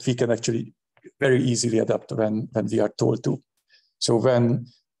that we can actually very easily adapt when we are told to. So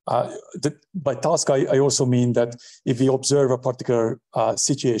by task, I also mean that if we observe a particular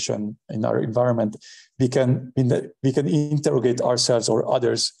situation in our environment, we can interrogate ourselves or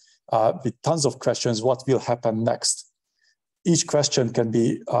others with tons of questions. What will happen next? Each question can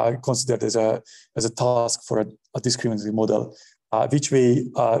be considered as a task for a discriminatory model. Which way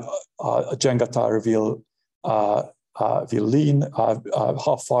a Jenga tower will lean,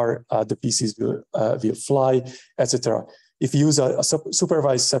 how far the pieces will fly, etc. If you use a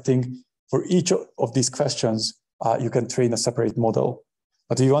supervised setting for each of these questions, you can train a separate model.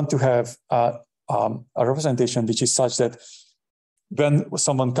 But you want to have a representation which is such that when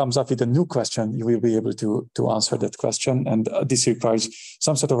someone comes up with a new question, you will be able to answer that question. And this requires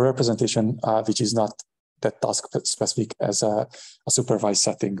some sort of representation which is not that task specific as a supervised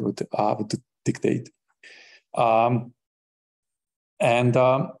setting would dictate. And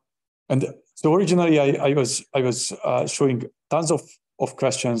so originally I was showing tons of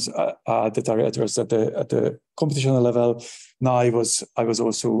questions that are addressed at the computational level. Now I was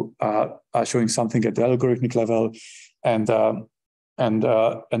also showing something at the algorithmic level, and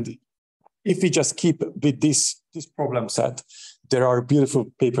if we just keep with this problem set, there are beautiful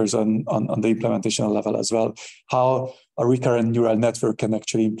papers on the implementational level as well, how a recurrent neural network can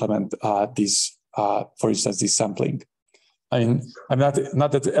actually implement this, for instance, this sampling. I mean, I'm not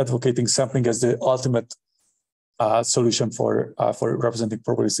advocating sampling as the ultimate solution for representing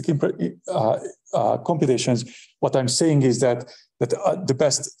probabilistic computations. What I'm saying is that the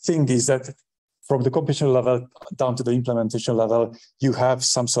best thing is that from the computational level down to the implementation level, you have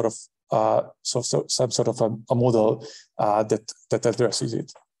some sort of a model that addresses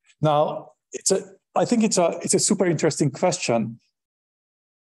it. Now, I think it's a super interesting question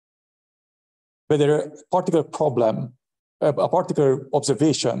whether a particular problem, a particular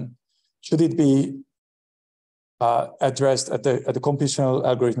observation, should it be addressed at the computational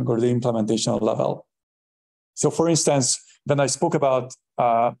algorithm or the implementational level. So, for instance, when I spoke about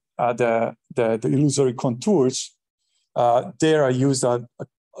the illusory contours, there I used a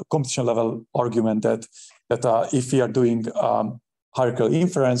computational level argument that if we are doing hierarchical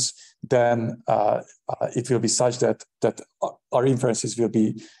inference, then it will be such that our inferences will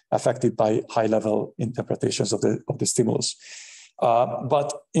be affected by high-level interpretations of the stimulus.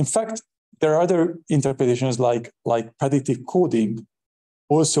 But in fact, there are other interpretations like predictive coding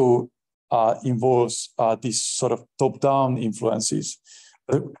also involves these sort of top-down influences.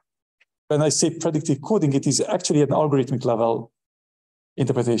 When I say predictive coding, it is actually an algorithmic level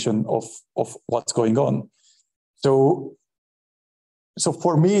interpretation of what's going on. So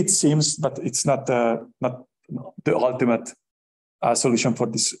for me, it seems, but it's not the ultimate solution for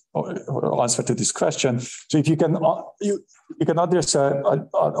this or answer to this question. So if you can address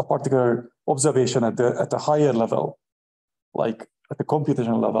a particular observation at a higher level, like at the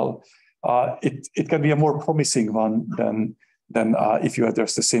computational level, it can be a more promising one than if you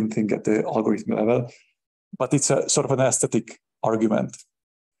address the same thing at the algorithm level. But it's a sort of an aesthetic argument.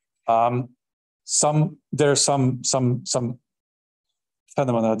 There are some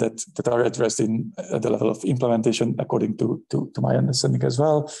phenomena that are addressed at the level of implementation, according to my understanding as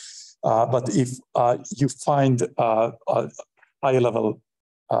well. But if you find a higher level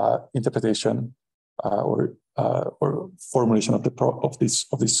interpretation or formulation of this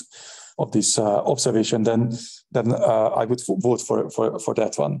observation, then I would vote for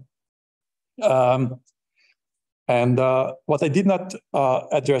that one. And what I did not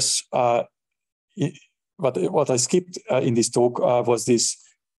address, what I skipped in this talk was this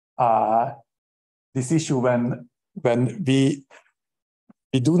issue when we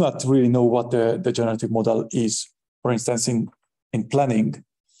do not really know what the generative model is. For instance, in planning,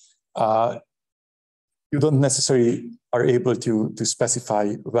 you don't necessarily are able to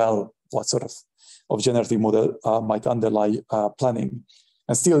specify well what sort of generative model might underlie planning.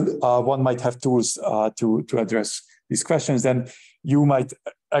 and still one might have tools to address these questions, then you might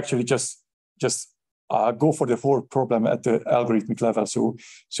actually just go for the whole problem at the algorithmic level. So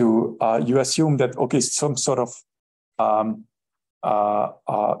you assume that, okay, some sort of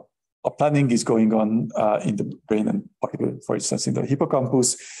a planning is going on in the brain, and for instance in the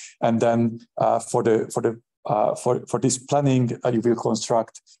hippocampus, and then for this planning you will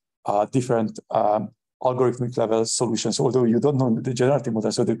construct different algorithmic level solutions. Although you don't know the generative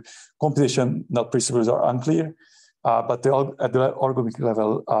model, so the computational principles are unclear. But at the algorithmic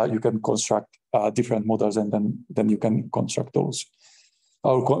level, you can construct different models, and then you can construct those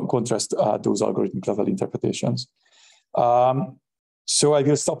or contrast those algorithmic level interpretations. So I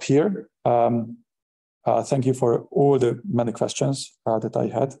will stop here. Thank you for all the many questions that I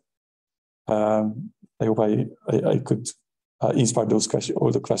had. I hope I could inspire those questions,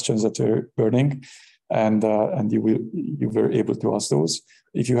 all the questions that are burning, and you were able to ask those.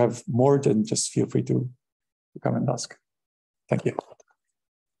 If you have more, then just feel free to come and ask. Thank you.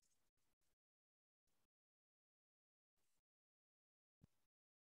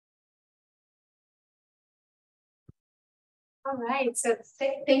 All right, so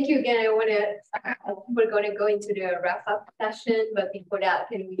thank you again. We're going to go into the wrap-up session, but before that,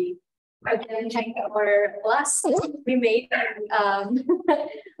 can we again thank our last remaining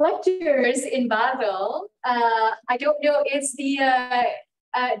lecturers in Basel. I don't know,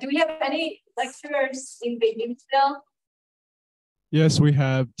 do we have any lecturers in Beijing still? Yes, we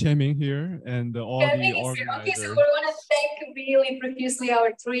have Tianming here and all the organizers. Okay, so we want to thank really profusely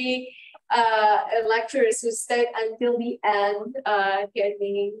our three lecturers who stayed until the end,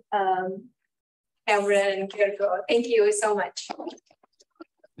 Tianming, Cameron, and Gergo. Thank you so much.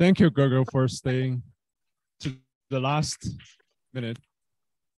 Thank you, Gergo, for staying to the last minute.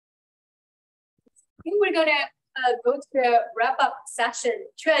 I think we're gonna go to the wrap-up session.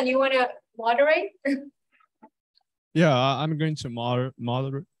 Chuan, you wanna moderate? Yeah, I'm going to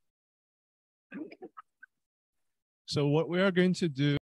moderate. So what we are going to do